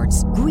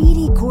rewards.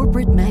 Greedy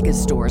corporate mega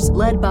stores,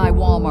 led by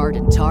Walmart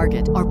and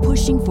Target, are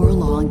pushing for a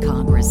law in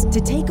Congress to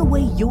take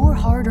away your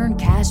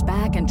hard-earned cash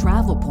back and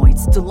travel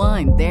points to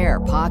line their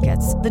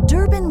pockets. The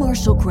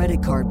Durbin-Marshall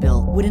credit card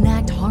bill would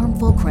enact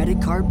harmful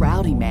credit card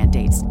routing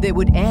mandates that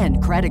would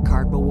end credit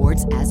card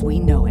rewards as we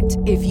know it.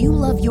 If you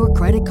love your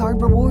credit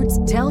card rewards,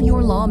 tell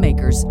your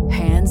lawmakers,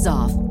 hands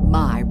off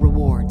my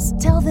rewards.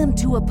 Tell them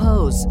to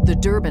oppose the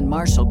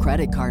Durbin-Marshall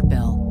credit card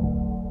bill.